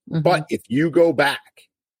 But if you go back,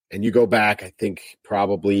 I think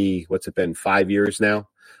probably, what's it been, 5 years now?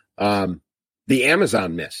 The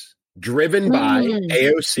Amazon miss, driven by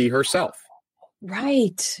AOC herself.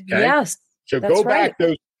 Right. Okay? Yes. So go back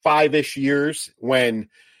those 5-ish years when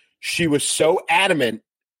she was so adamant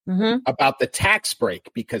about the tax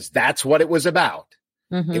break, because that's what it was about.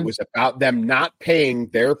 It was about them not paying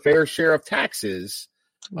their fair share of taxes.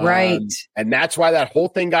 Right. And that's why that whole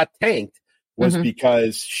thing got tanked, was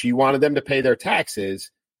because she wanted them to pay their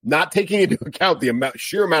taxes, not taking into account the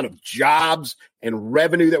sheer amount of jobs and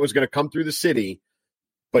revenue that was going to come through the city.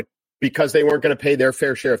 But because they weren't going to pay their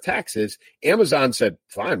fair share of taxes, Amazon said,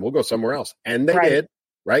 fine, we'll go somewhere else. And they did.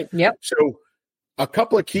 Right. Yep. So a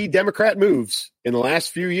couple of key Democrat moves in the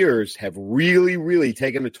last few years have really, really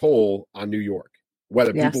taken a toll on New York.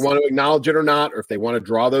 Whether people want to acknowledge it or not, or if they want to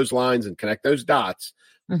draw those lines and connect those dots.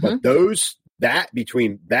 But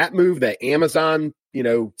between that move, that Amazon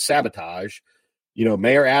sabotage,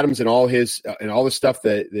 Mayor Adams and all his and all the stuff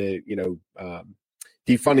that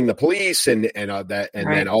defunding the police and that, and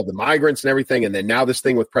then all the migrants and everything. And then now this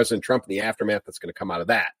thing with President Trump and the aftermath that's going to come out of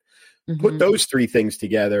that. Mm-hmm. Put those three things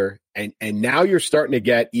together. And now you're starting to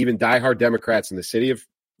get even diehard Democrats in the city of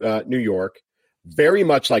New York, very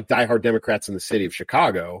much like diehard Democrats in the city of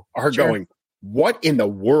Chicago, are going, what in the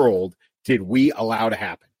world did we allow to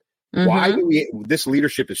happen? Mm-hmm. Why do this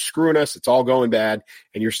leadership is screwing us? It's all going bad.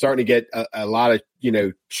 And you're starting to get a lot of,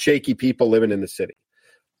 shaky people living in the city.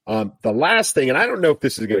 The last thing, and I don't know if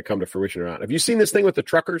this is going to come to fruition or not. Have you seen this thing with the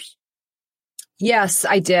truckers? Yes,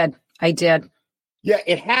 I did. Yeah,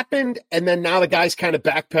 it happened. And then now the guy's kind of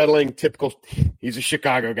backpedaling. Typical. He's a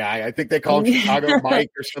Chicago guy. I think they call him Chicago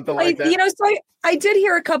Mike or something like that. So I did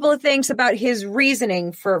hear a couple of things about his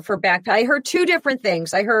reasoning for backpedal. I heard two different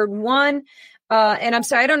things. I heard one, and I'm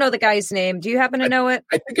sorry, I don't know the guy's name. Do you happen to know it?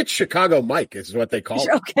 I think it's Chicago Mike is what they call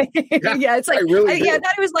him. Okay. Yeah, it's like, I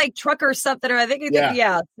thought it was like trucker or something. Or I think,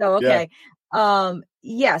 So, okay. Yeah.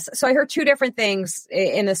 Yes. So I heard two different things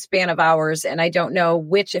in the span of hours, and I don't know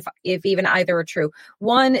which, if even either are true.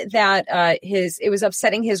 One, that it was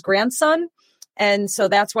upsetting his grandson, and so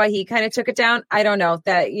that's why he kind of took it down. I don't know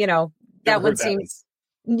that, that one seems,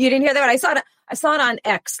 you didn't hear that one. I saw it on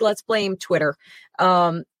X. Let's blame Twitter.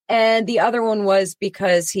 And the other one was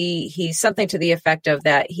because he something to the effect of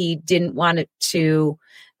that he didn't want it to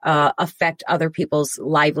affect other people's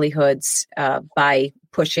livelihoods by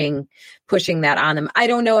pushing that on them. I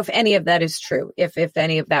don't know if any of that is true, if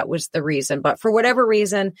any of that was the reason, but for whatever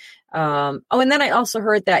reason. And then I also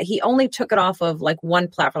heard that he only took it off of like one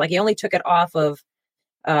platform, like he only took it off of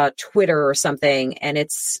Twitter or something, and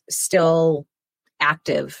it's still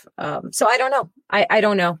active. So I don't know. I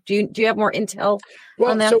don't know. Do you have more intel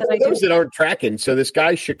on that? So for those that aren't tracking, so this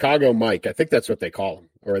guy, Chicago Mike, I think that's what they call him,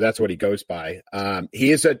 or that's what he goes by.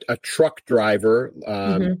 He is a truck driver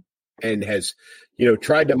and has,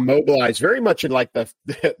 tried to mobilize very much in like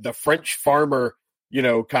the French farmer,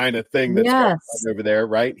 kind of thing that's going on over there,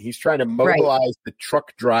 right? He's trying to mobilize the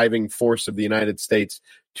truck driving force of the United States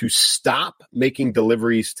to stop making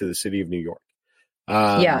deliveries to the city of New York.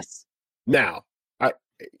 Yes. Now,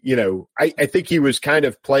 I think he was kind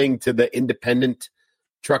of playing to the independent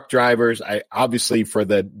truck drivers. Obviously for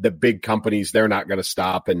the big companies, they're not going to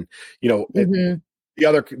stop. And,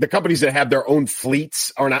 the companies that have their own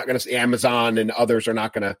fleets are not going to, Amazon and others are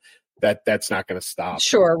not going to, that's not going to stop.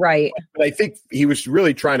 Sure. Right. But I think he was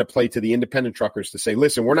really trying to play to the independent truckers to say,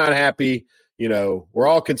 listen, we're not happy. We're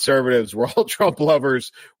all conservatives. We're all Trump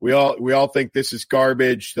lovers. We all think this is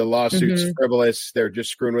garbage. The lawsuit's frivolous. They're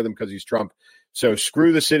just screwing with him because he's Trump. So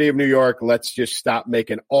screw the city of New York. Let's just stop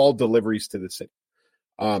making all deliveries to the city.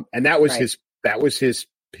 And that was his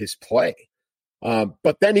play.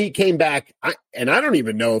 But then he came back, and I don't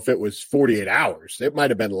even know if it was 48 hours. It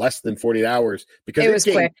might have been less than 48 hours because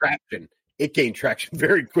it gained traction. It gained traction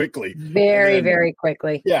very quickly. Very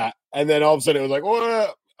quickly. Yeah. And then all of a sudden it was like,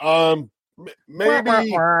 well, maybe that's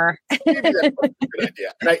a good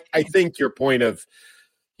idea. And I think your point of,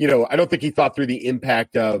 I don't think he thought through the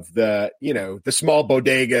impact of the small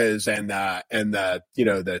bodegas and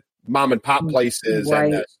the mom and pop places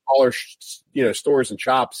and the smaller, stores and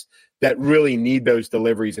shops that really need those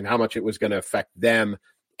deliveries and how much it was going to affect them.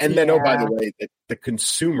 And then, by the way, the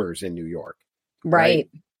consumers in New York, right?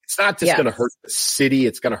 It's not just going to hurt the city.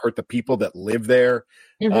 It's going to hurt the people that live there.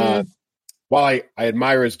 While I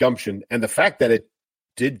admire his gumption and the fact that it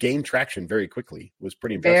did gain traction very quickly was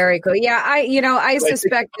pretty impressive. Very cool. Yeah. I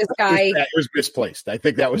suspect this guy it was misplaced. I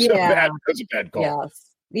think that was a bad call.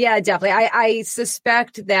 Yes. Yeah, definitely. I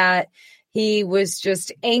suspect that he was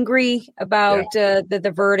just angry about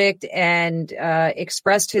the verdict and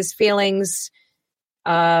expressed his feelings.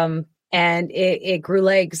 And it grew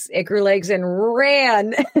legs. It grew legs and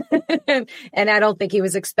ran. And I don't think he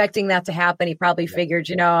was expecting that to happen. He probably figured,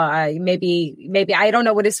 maybe I don't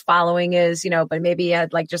know what his following is, but maybe he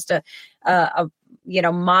had like just a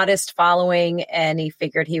modest following, and he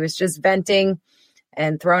figured he was just venting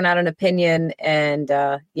and throwing out an opinion. And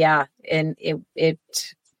and it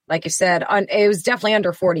like you said, it was definitely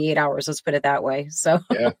under 48 hours. Let's put it that way. So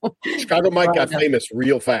Chicago Mike got famous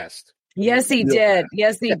real fast. Yes, he did.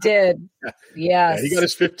 Yes, he did. Yes. Yeah, he got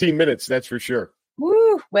his 15 minutes. That's for sure.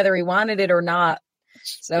 Woo, whether he wanted it or not.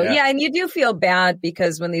 So and you do feel bad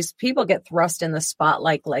because when these people get thrust in the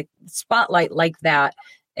spotlight like that,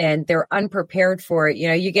 and they're unprepared for it,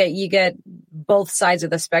 you get both sides of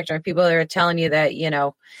the spectrum. People that are telling you that,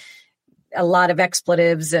 a lot of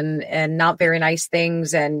expletives and not very nice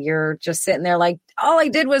things, and you're just sitting there like, all I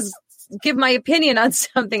did was give my opinion on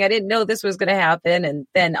something. I didn't know this was going to happen. And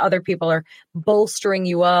then other people are bolstering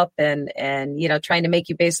you up and, trying to make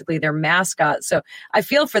you basically their mascot. So I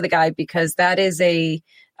feel for the guy, because that is a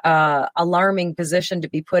alarming position to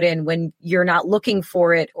be put in when you're not looking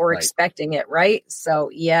for it or expecting it. Right. So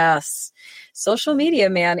yes, social media,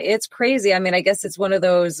 man, it's crazy. I mean, I guess it's one of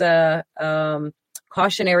those,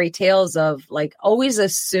 cautionary tales of like, always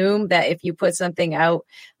assume that if you put something out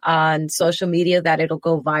on social media that it'll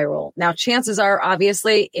go viral. Now, chances are,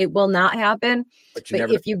 obviously, it will not happen. But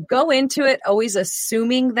if you go into it always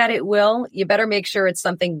assuming that it will, you better make sure it's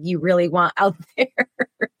something you really want out there.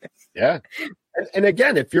 Yeah. And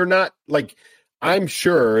again, if you're not like, I'm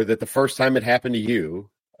sure that the first time it happened to you,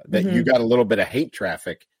 that you got a little bit of hate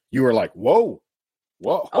traffic, you were like, whoa.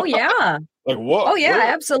 Oh, yeah. Like, whoa. Oh,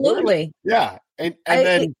 yeah, absolutely. Yeah. And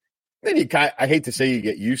then you I hate to say you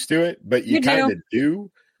get used to it, but you kind of do.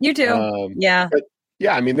 You do. Yeah. But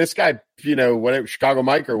yeah, I mean, this guy, whatever, Chicago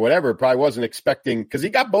Mike or whatever, probably wasn't expecting, because he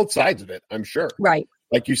got both sides of it, I'm sure. Right.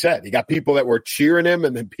 Like you said, he got people that were cheering him,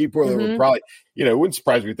 and then people that were probably, it wouldn't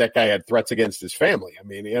surprise me if that guy had threats against his family. I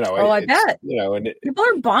mean, I bet. And people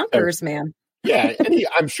are bonkers, man. Yeah. And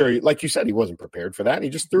I'm sure, like you said, he wasn't prepared for that. He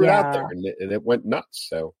just threw it out there and it went nuts.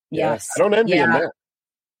 So yes, I don't envy him that.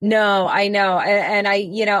 No, I know. And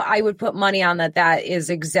I would put money on that is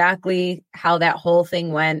exactly how that whole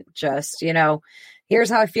thing went. Just, here's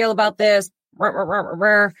how I feel about this.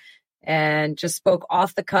 And just spoke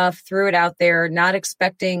off the cuff, threw it out there, not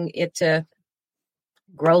expecting it to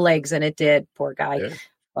grow legs. And it did, poor guy. Yeah.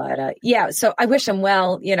 But so I wish him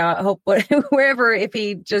well. I hope wherever, if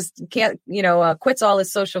he just can't, quits all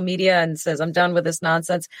his social media and says, I'm done with this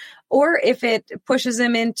nonsense, or if it pushes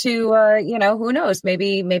him into, who knows,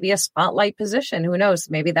 maybe a spotlight position, who knows,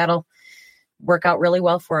 maybe that'll work out really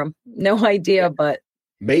well for him. No idea, but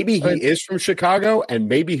maybe he is from Chicago, and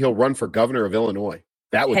maybe he'll run for governor of Illinois.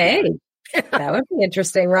 That would that would be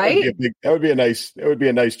interesting, right? That would be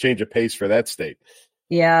a nice change of pace for that state.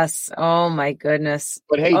 Yes. Oh my goodness.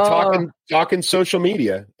 But hey, talking social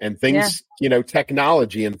media and things,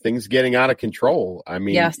 technology and things getting out of control. I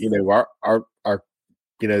mean, our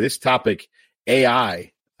this topic,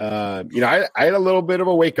 AI. I had a little bit of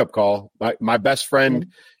a wake up call. My best friend,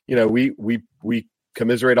 we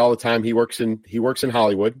commiserate all the time. He works in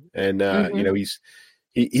Hollywood, and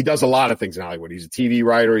he does a lot of things in Hollywood. He's a TV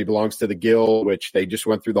writer. He belongs to the Guild, which they just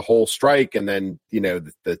went through the whole strike, and then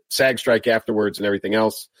the SAG strike afterwards, and everything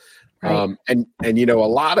else. Right. And a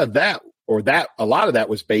lot of that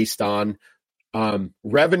was based on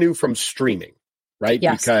revenue from streaming, right?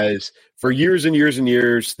 Yes. Because for years and years and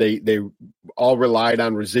years, they all relied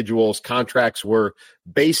on residuals. Contracts were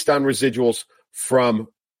based on residuals from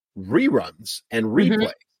reruns and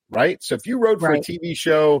replay, right? So if you wrote for a TV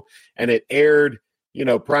show and it aired,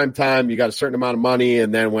 prime time, you got a certain amount of money.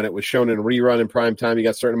 And then when it was shown in a rerun in prime time, you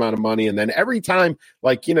got a certain amount of money. And then every time,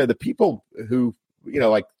 the people who,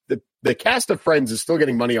 the cast of Friends is still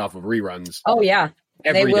getting money off of reruns. Oh, yeah.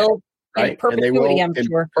 They will, day, right? In perpetuity, I'm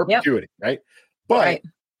sure. Perpetuity, right? But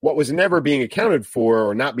what was never being accounted for,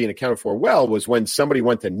 or not being accounted for well, was when somebody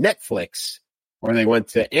went to Netflix, or they went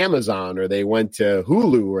to Amazon, or they went to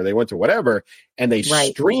Hulu, or they went to whatever, and they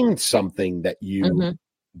streamed something that you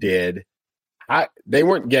did. They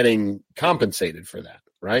weren't getting compensated for that,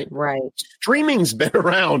 right? Right. Streaming's been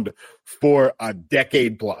around for a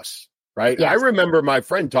decade plus, right? Yes. I remember my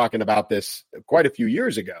friend talking about this quite a few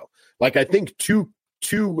years ago. Like, I think two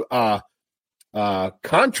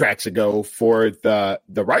contracts ago for the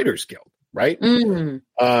Writers Guild, right? And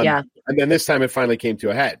then this time it finally came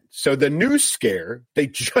to a head. So the news scare, they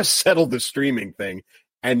just settled the streaming thing,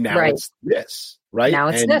 and now it's this, right? Now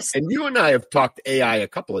it's this. And you and I have talked AI a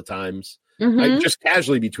couple of times. Just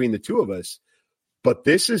casually between the two of us. But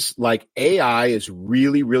this is like, AI is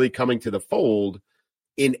really, really coming to the fold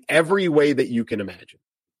in every way that you can imagine.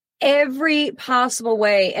 Every possible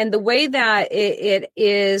way. And the way that it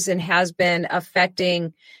is and has been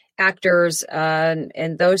affecting actors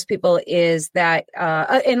and those people is that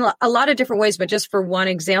in a lot of different ways, but just for one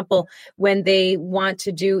example, when they want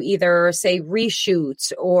to do either say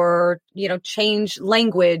reshoots or, change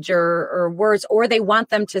language or words, or they want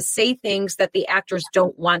them to say things that the actors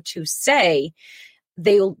don't want to say,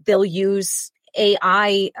 they'll use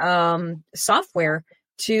AI software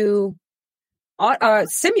to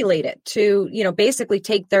simulate it, to, basically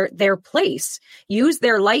take their place, use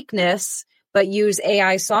their likeness, but use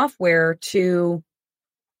AI software to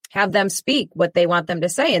have them speak what they want them to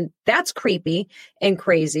say. And that's creepy and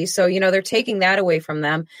crazy. So, they're taking that away from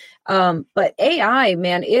them. But AI,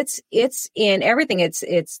 man, it's in everything. It's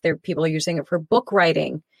people are using it for book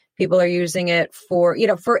writing, People are using it for,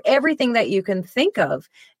 for everything that you can think of.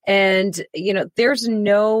 And, there's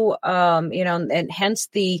no, and hence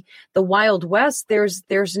the Wild West,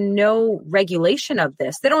 there's no regulation of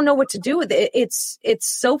this. They don't know what to do with it. It's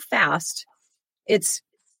so fast. It's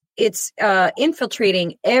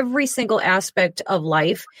infiltrating every single aspect of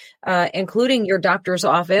life, including your doctor's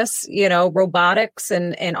office, robotics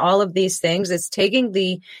and all of these things. It's taking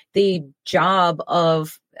the job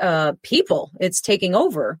of people. It's taking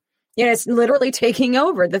over. It's literally taking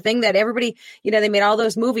over the thing that everybody, they made all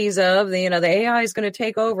those movies of, the AI is going to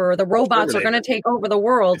take over, or the robots are going to take over the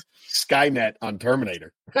world. Skynet on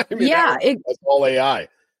Terminator. That's all AI.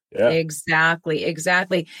 Yeah.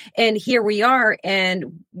 Exactly. And here we are,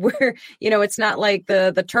 and we're, it's not like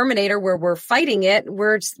the Terminator where we're fighting it.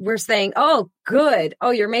 We're saying, oh, good.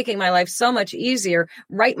 Oh, you're making my life so much easier.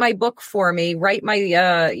 Write my book for me, write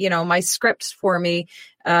my, my scripts for me,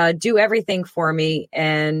 do everything for me.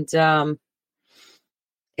 And,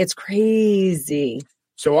 it's crazy.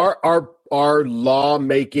 So our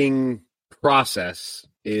lawmaking process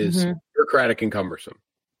is bureaucratic and cumbersome,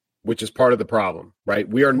 which is part of the problem, right?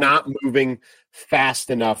 We are not moving fast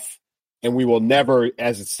enough, and we will never,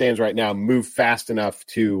 as it stands right now, move fast enough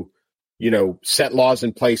to, set laws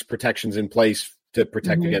in place, protections in place to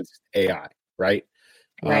protect against AI, right?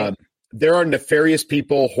 Right. There are nefarious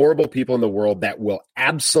people, horrible people in the world that will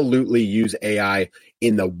absolutely use AI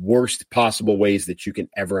in the worst possible ways that you can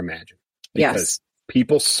ever imagine. Because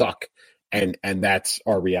people suck, and that's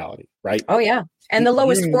our reality, right? Oh, yeah. And the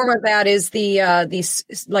lowest form of that is these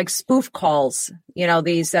like spoof calls.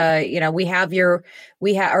 These we have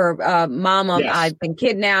mom, I've been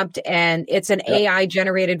kidnapped, and it's an AI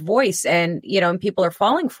generated voice, and and people are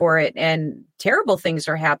falling for it, and terrible things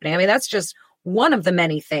are happening. I mean, that's just one of the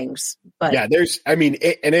many things. But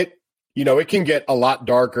it can get a lot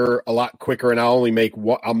darker, a lot quicker, and I'll make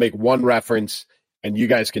one reference, and you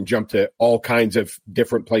guys can jump to all kinds of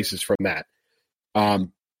different places from that.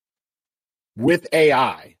 With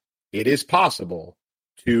AI, it is possible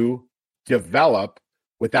to develop,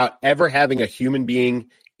 without ever having a human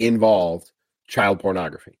being involved, child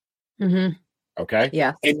pornography. Mm-hmm. Okay?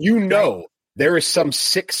 Yeah. And there is some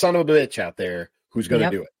sick son of a bitch out there who's going to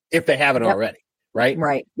do it, if they haven't already, right?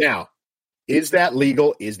 Right. Now, is that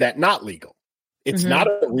legal? Is that not legal? It's not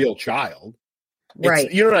a real child.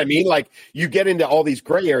 Right. You know what I mean? Like, you get into all these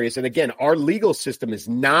gray areas. And again, our legal system is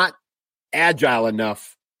not agile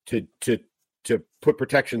enough to put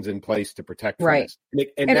protections in place to protect. Right.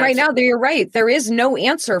 And right now, you're right. There is no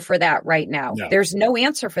answer for that right now. No. There's no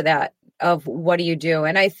answer for that of what do you do?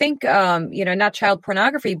 And I think, not child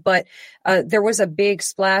pornography, but there was a big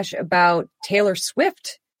splash about Taylor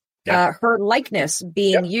Swift, her likeness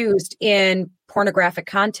being used in pornographic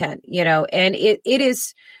content, and it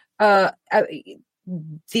is, the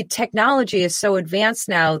technology is so advanced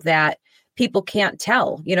now that people can't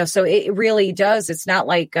tell, so it really does. It's not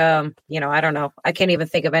like, I don't know. I can't even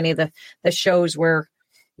think of any of the shows where,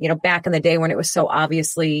 back in the day when it was so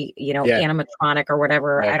obviously, animatronic or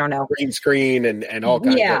whatever. I don't know. Green screen and all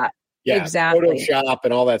kinds of. Yeah, exactly. Photoshop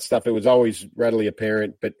and all that stuff. It was always readily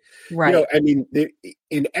apparent. But,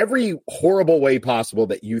 in every horrible way possible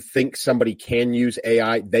that you think somebody can use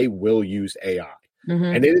AI, they will use AI. Mm-hmm.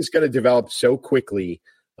 And it is going to develop so quickly.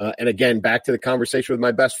 And again, back to the conversation with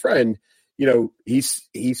my best friend,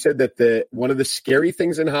 he said that one of the scary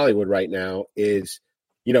things in Hollywood right now is,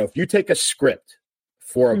 if you take a script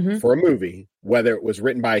for a movie, whether it was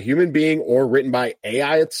written by a human being or written by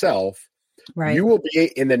AI itself, you will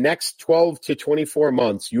be, in the next 12 to 24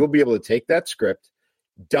 months, you will be able to take that script,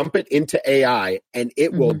 dump it into AI, and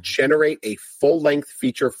it will generate a full-length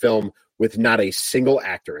feature film with not a single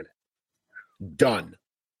actor in it. Done.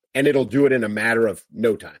 And it'll do it in a matter of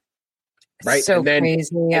no time. Right. So and then,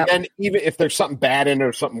 crazy. Yep. And then even if there's something bad in it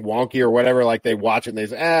or something wonky or whatever, like they watch it and they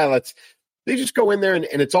say, they just go in there and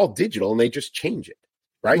it's all digital and they just change it.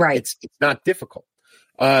 Right. It's not difficult.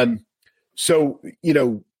 So,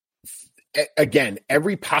 again,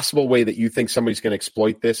 every possible way that you think somebody's going to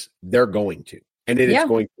exploit this, they're going to, and it is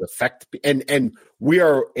going to affect, and we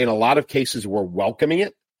are, in a lot of cases, we're welcoming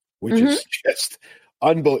it, which is just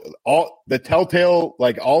unbelievable. All the telltale,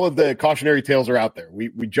 like all of the cautionary tales are out there.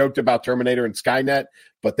 We joked about Terminator and Skynet,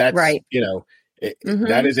 but that's right.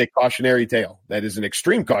 That is a cautionary tale. That is an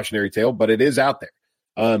extreme cautionary tale, but it is out there.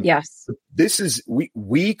 Yes, this is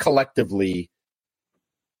we collectively.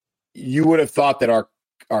 You would have thought that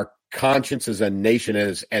our conscience as a nation,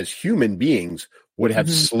 as human beings, would have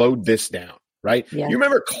slowed this down, right? Yeah. You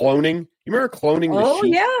remember cloning? Oh, the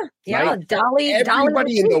sheep, yeah. Right? Dolly.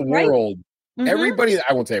 Everybody in the world. Right? Everybody,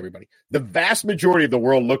 I won't say everybody, the vast majority of the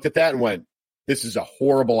world looked at that and went, this is a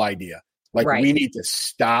horrible idea. Like, Right. we need to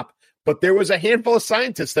stop. But there was a handful of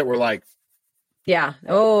scientists that were like, yeah.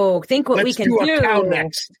 Oh, think what we let's can do do. a cow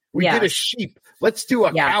next. We did a sheep. Let's do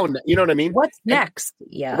a cow. You know what I mean? What's next?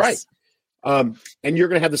 Yes. Right. And you're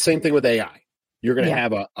going to have the same thing with AI. You're going to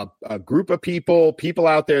have a group of people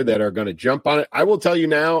out there that are going to jump on it. I will tell you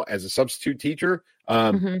now, as a substitute teacher,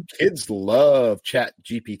 kids love Chat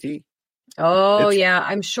GPT. Oh,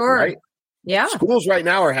 I'm sure. Right? Yeah. Schools right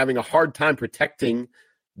now are having a hard time protecting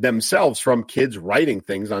themselves from kids writing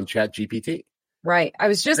things on Chat GPT. Right. I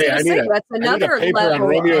was just going to say, that's another paper level on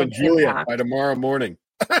Romeo and of Juliet impact. by tomorrow morning.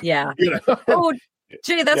 Yeah. You know? Oh,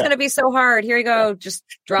 gee, that's going to be so hard. Here you go. Just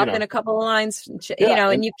drop in a couple of lines,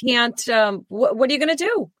 and you can't, what are you going to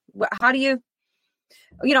do? How do you,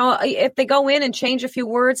 if they go in and change a few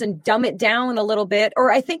words and dumb it down a little bit,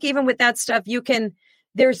 or I think even with that stuff,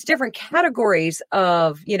 there's different categories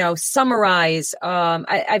of, summarize.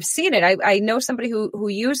 I've seen it. I know somebody who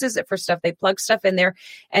uses it for stuff. They plug stuff in there.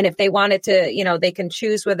 And if they want it to, they can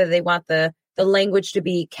choose whether they want the language to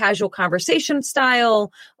be casual conversation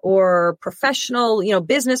style or professional,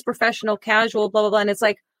 business professional, casual, blah, blah, blah. And it's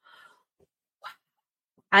like,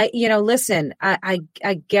 listen, I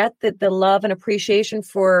get that the love and appreciation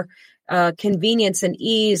for convenience and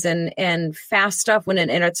ease and fast stuff and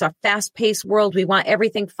it's a fast paced world. We want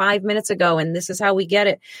everything 5 minutes ago and this is how we get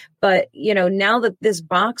it. But, now that this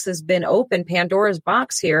box has been open, Pandora's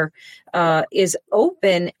box here is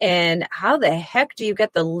open. And how the heck do you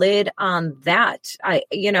get the lid on that? I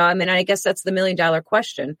guess that's the $1 million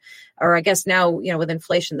question, or I guess now, with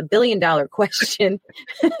inflation, the $1 billion question.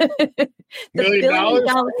 $1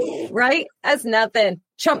 billion, right? That's nothing.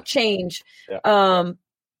 Chump change. Yeah.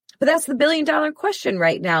 But that's the $1 billion question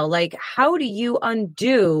right now. Like, how do you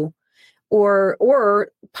undo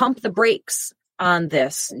or pump the brakes on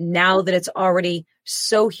this now that it's already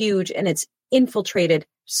so huge and it's infiltrated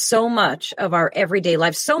so much of our everyday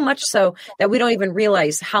life, so much so that we don't even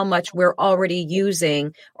realize how much we're already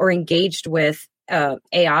using or engaged with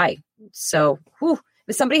AI. So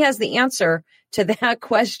if somebody has the answer to that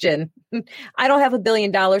question, I don't have $1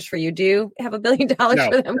 billion for you. Do you have $1 billion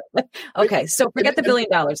for them? Okay, so forget the $1 billion,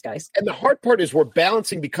 guys. And the hard part is we're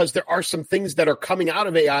balancing, because there are some things that are coming out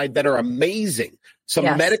of AI that are amazing. Some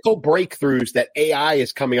medical breakthroughs that AI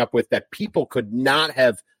is coming up with that people could not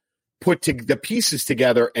have put the pieces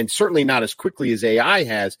together, and certainly not as quickly as AI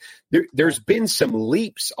has. There's been some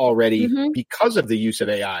leaps already because of the use of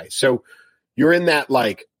AI. So you're in that,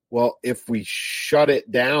 like, well, if we shut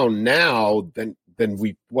it down now, then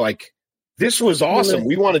we, like, this was awesome.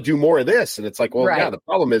 We want to do more of this. And it's like, well, yeah, the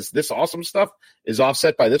problem is this awesome stuff is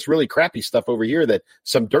offset by this really crappy stuff over here that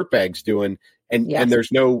some dirtbags doing, and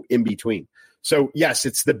there's no in between. So yes,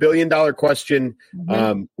 it's the $1 billion question.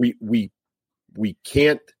 We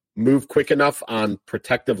can't move quick enough on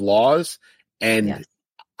protective laws. And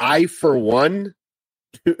I, for one,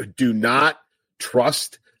 do not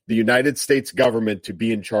trust the United States government to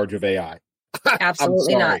be in charge of AI.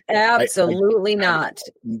 Absolutely not. Absolutely not.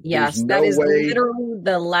 Yes, that is literally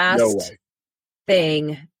the last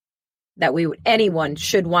thing that anyone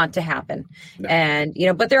should want to happen. No. And,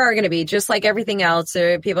 but there are going to be, just like everything else,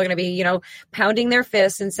 people are going to be, pounding their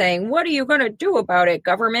fists and saying, what are you going to do about it,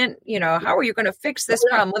 government? How are you going to fix this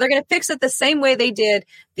problem? Well, they're going to fix it the same way they did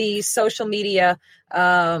the social media,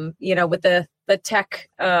 with the tech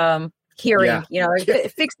hearing,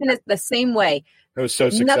 fixing it the same way. It was so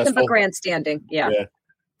successful. Nothing but grandstanding. Yeah.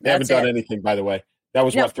 They haven't done anything, by the way. That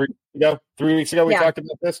was 3 weeks ago? 3 weeks ago we talked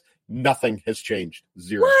about this. Nothing has changed.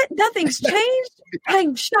 Zero. What? Nothing's changed?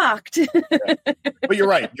 I'm shocked. But you're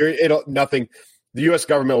right. Nothing. The U.S.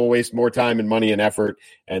 government will waste more time and money and effort,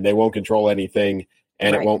 and they won't control anything,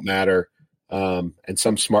 and it won't matter. And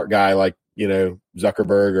some smart guy like,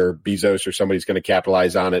 Zuckerberg or Bezos or somebody's going to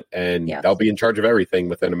capitalize on it, and they'll be in charge of everything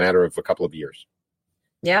within a matter of a couple of years.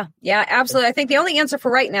 Yeah, absolutely. I think the only answer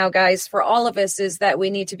for right now, guys, for all of us, is that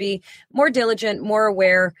we need to be more diligent, more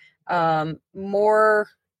aware, we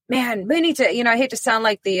need to, I hate to sound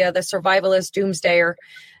like the survivalist doomsdayer,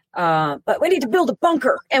 but we need to build a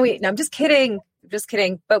bunker. And I'm just kidding.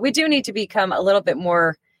 But we do need to become a little bit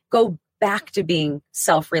more, go back to being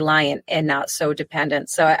self-reliant and not so dependent.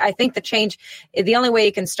 So I think the only way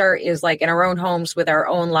you can start is like in our own homes, with our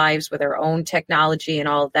own lives, with our own technology and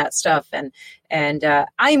all of that stuff. And I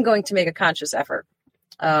am going to make a conscious effort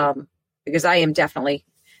because I am definitely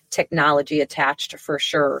technology attached for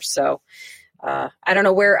sure. So I don't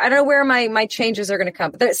know where my changes are going to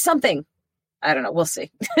come, but there's something, I don't know. We'll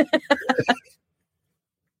see.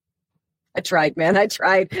 I tried, man.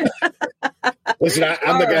 Listen,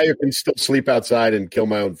 I'm the guy who can still sleep outside and kill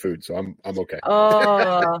my own food, so I'm okay.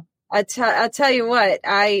 Oh, I'll tell you what,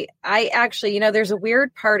 I actually, there's a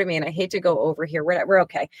weird part of me, and I hate to go over here. We're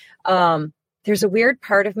okay. There's a weird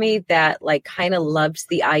part of me that like kind of loves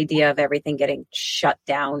the idea of everything getting shut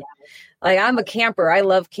down. Like I'm a camper. I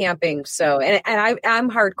love camping. So, and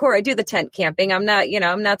I'm hardcore. I do the tent camping. I'm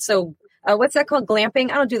not so, what's that called?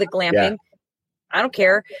 Glamping. I don't do the glamping. Yeah. I don't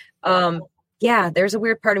care. Yeah, there's a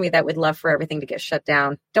weird part of me that would love for everything to get shut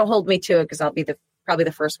down. Don't hold me to it, because I'll be probably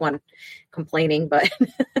the first one complaining, but.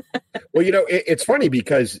 Well, it's funny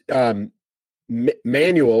because,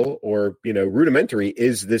 manual or rudimentary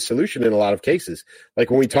is the solution in a lot of cases. Like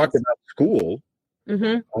when we talked about school,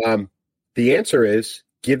 the answer is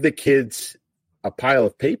give the kids a pile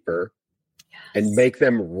of paper and make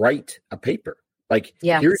them write a paper. Like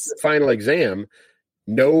here's the final exam.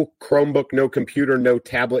 No Chromebook, no computer, no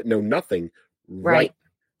tablet, no nothing. Right.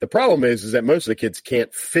 The problem is that most of the kids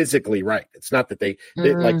can't physically write. It's not that they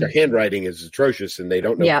like their handwriting is atrocious and they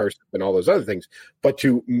don't know cursive and all those other things. But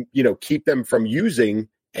to keep them from using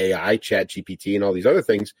AI, Chat GPT, and all these other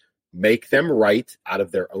things, make them write out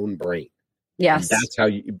of their own brain. Yes, and that's how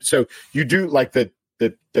you. So you do like the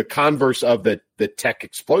converse of the tech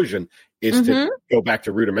explosion is to go back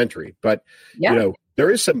to rudimentary. But there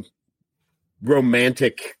is some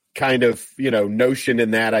romantic kind of notion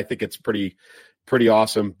in that. I think it's pretty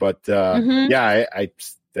awesome, but that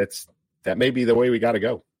may be the way we got to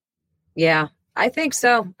go. Yeah, I think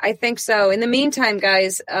so. In the meantime,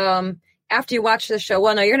 guys, after you watch the show,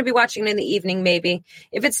 well, no, you're going to be watching it in the evening, maybe.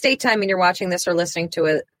 If it's daytime and you're watching this or listening to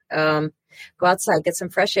it, go outside, get some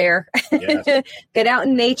fresh air, get out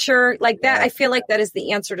in nature like that. I feel like that is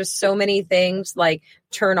the answer to so many things. Like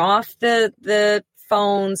turn off the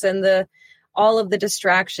phones and all of the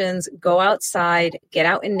distractions, go outside, get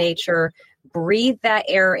out in nature, breathe that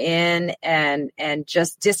air in and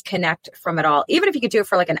just disconnect from it all. Even if you could do it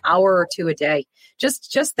for like an hour or two a day,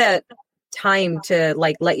 just that time to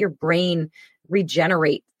like let your brain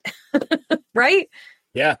regenerate. Right?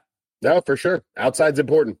 Yeah, no, for sure. Outside's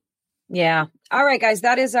important. Yeah. All right, guys,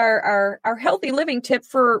 that is our healthy living tip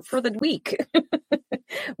for the week.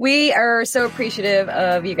 We are so appreciative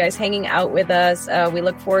of you guys hanging out with us. We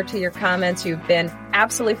look forward to your comments. You've been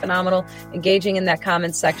absolutely phenomenal, engaging in that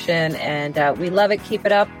comment section, and we love it. Keep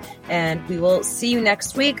it up, and we will see you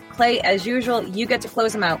next week. Clay, as usual, you get to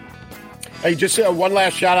close them out. Hey, just one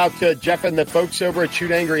last shout out to Jeff and the folks over at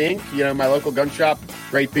Shoot Angry Inc., my local gun shop,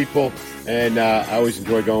 great people, and I always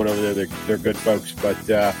enjoy going over there. They're good folks, but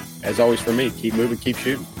as always for me, keep moving, keep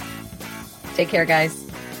shooting. Take care, guys.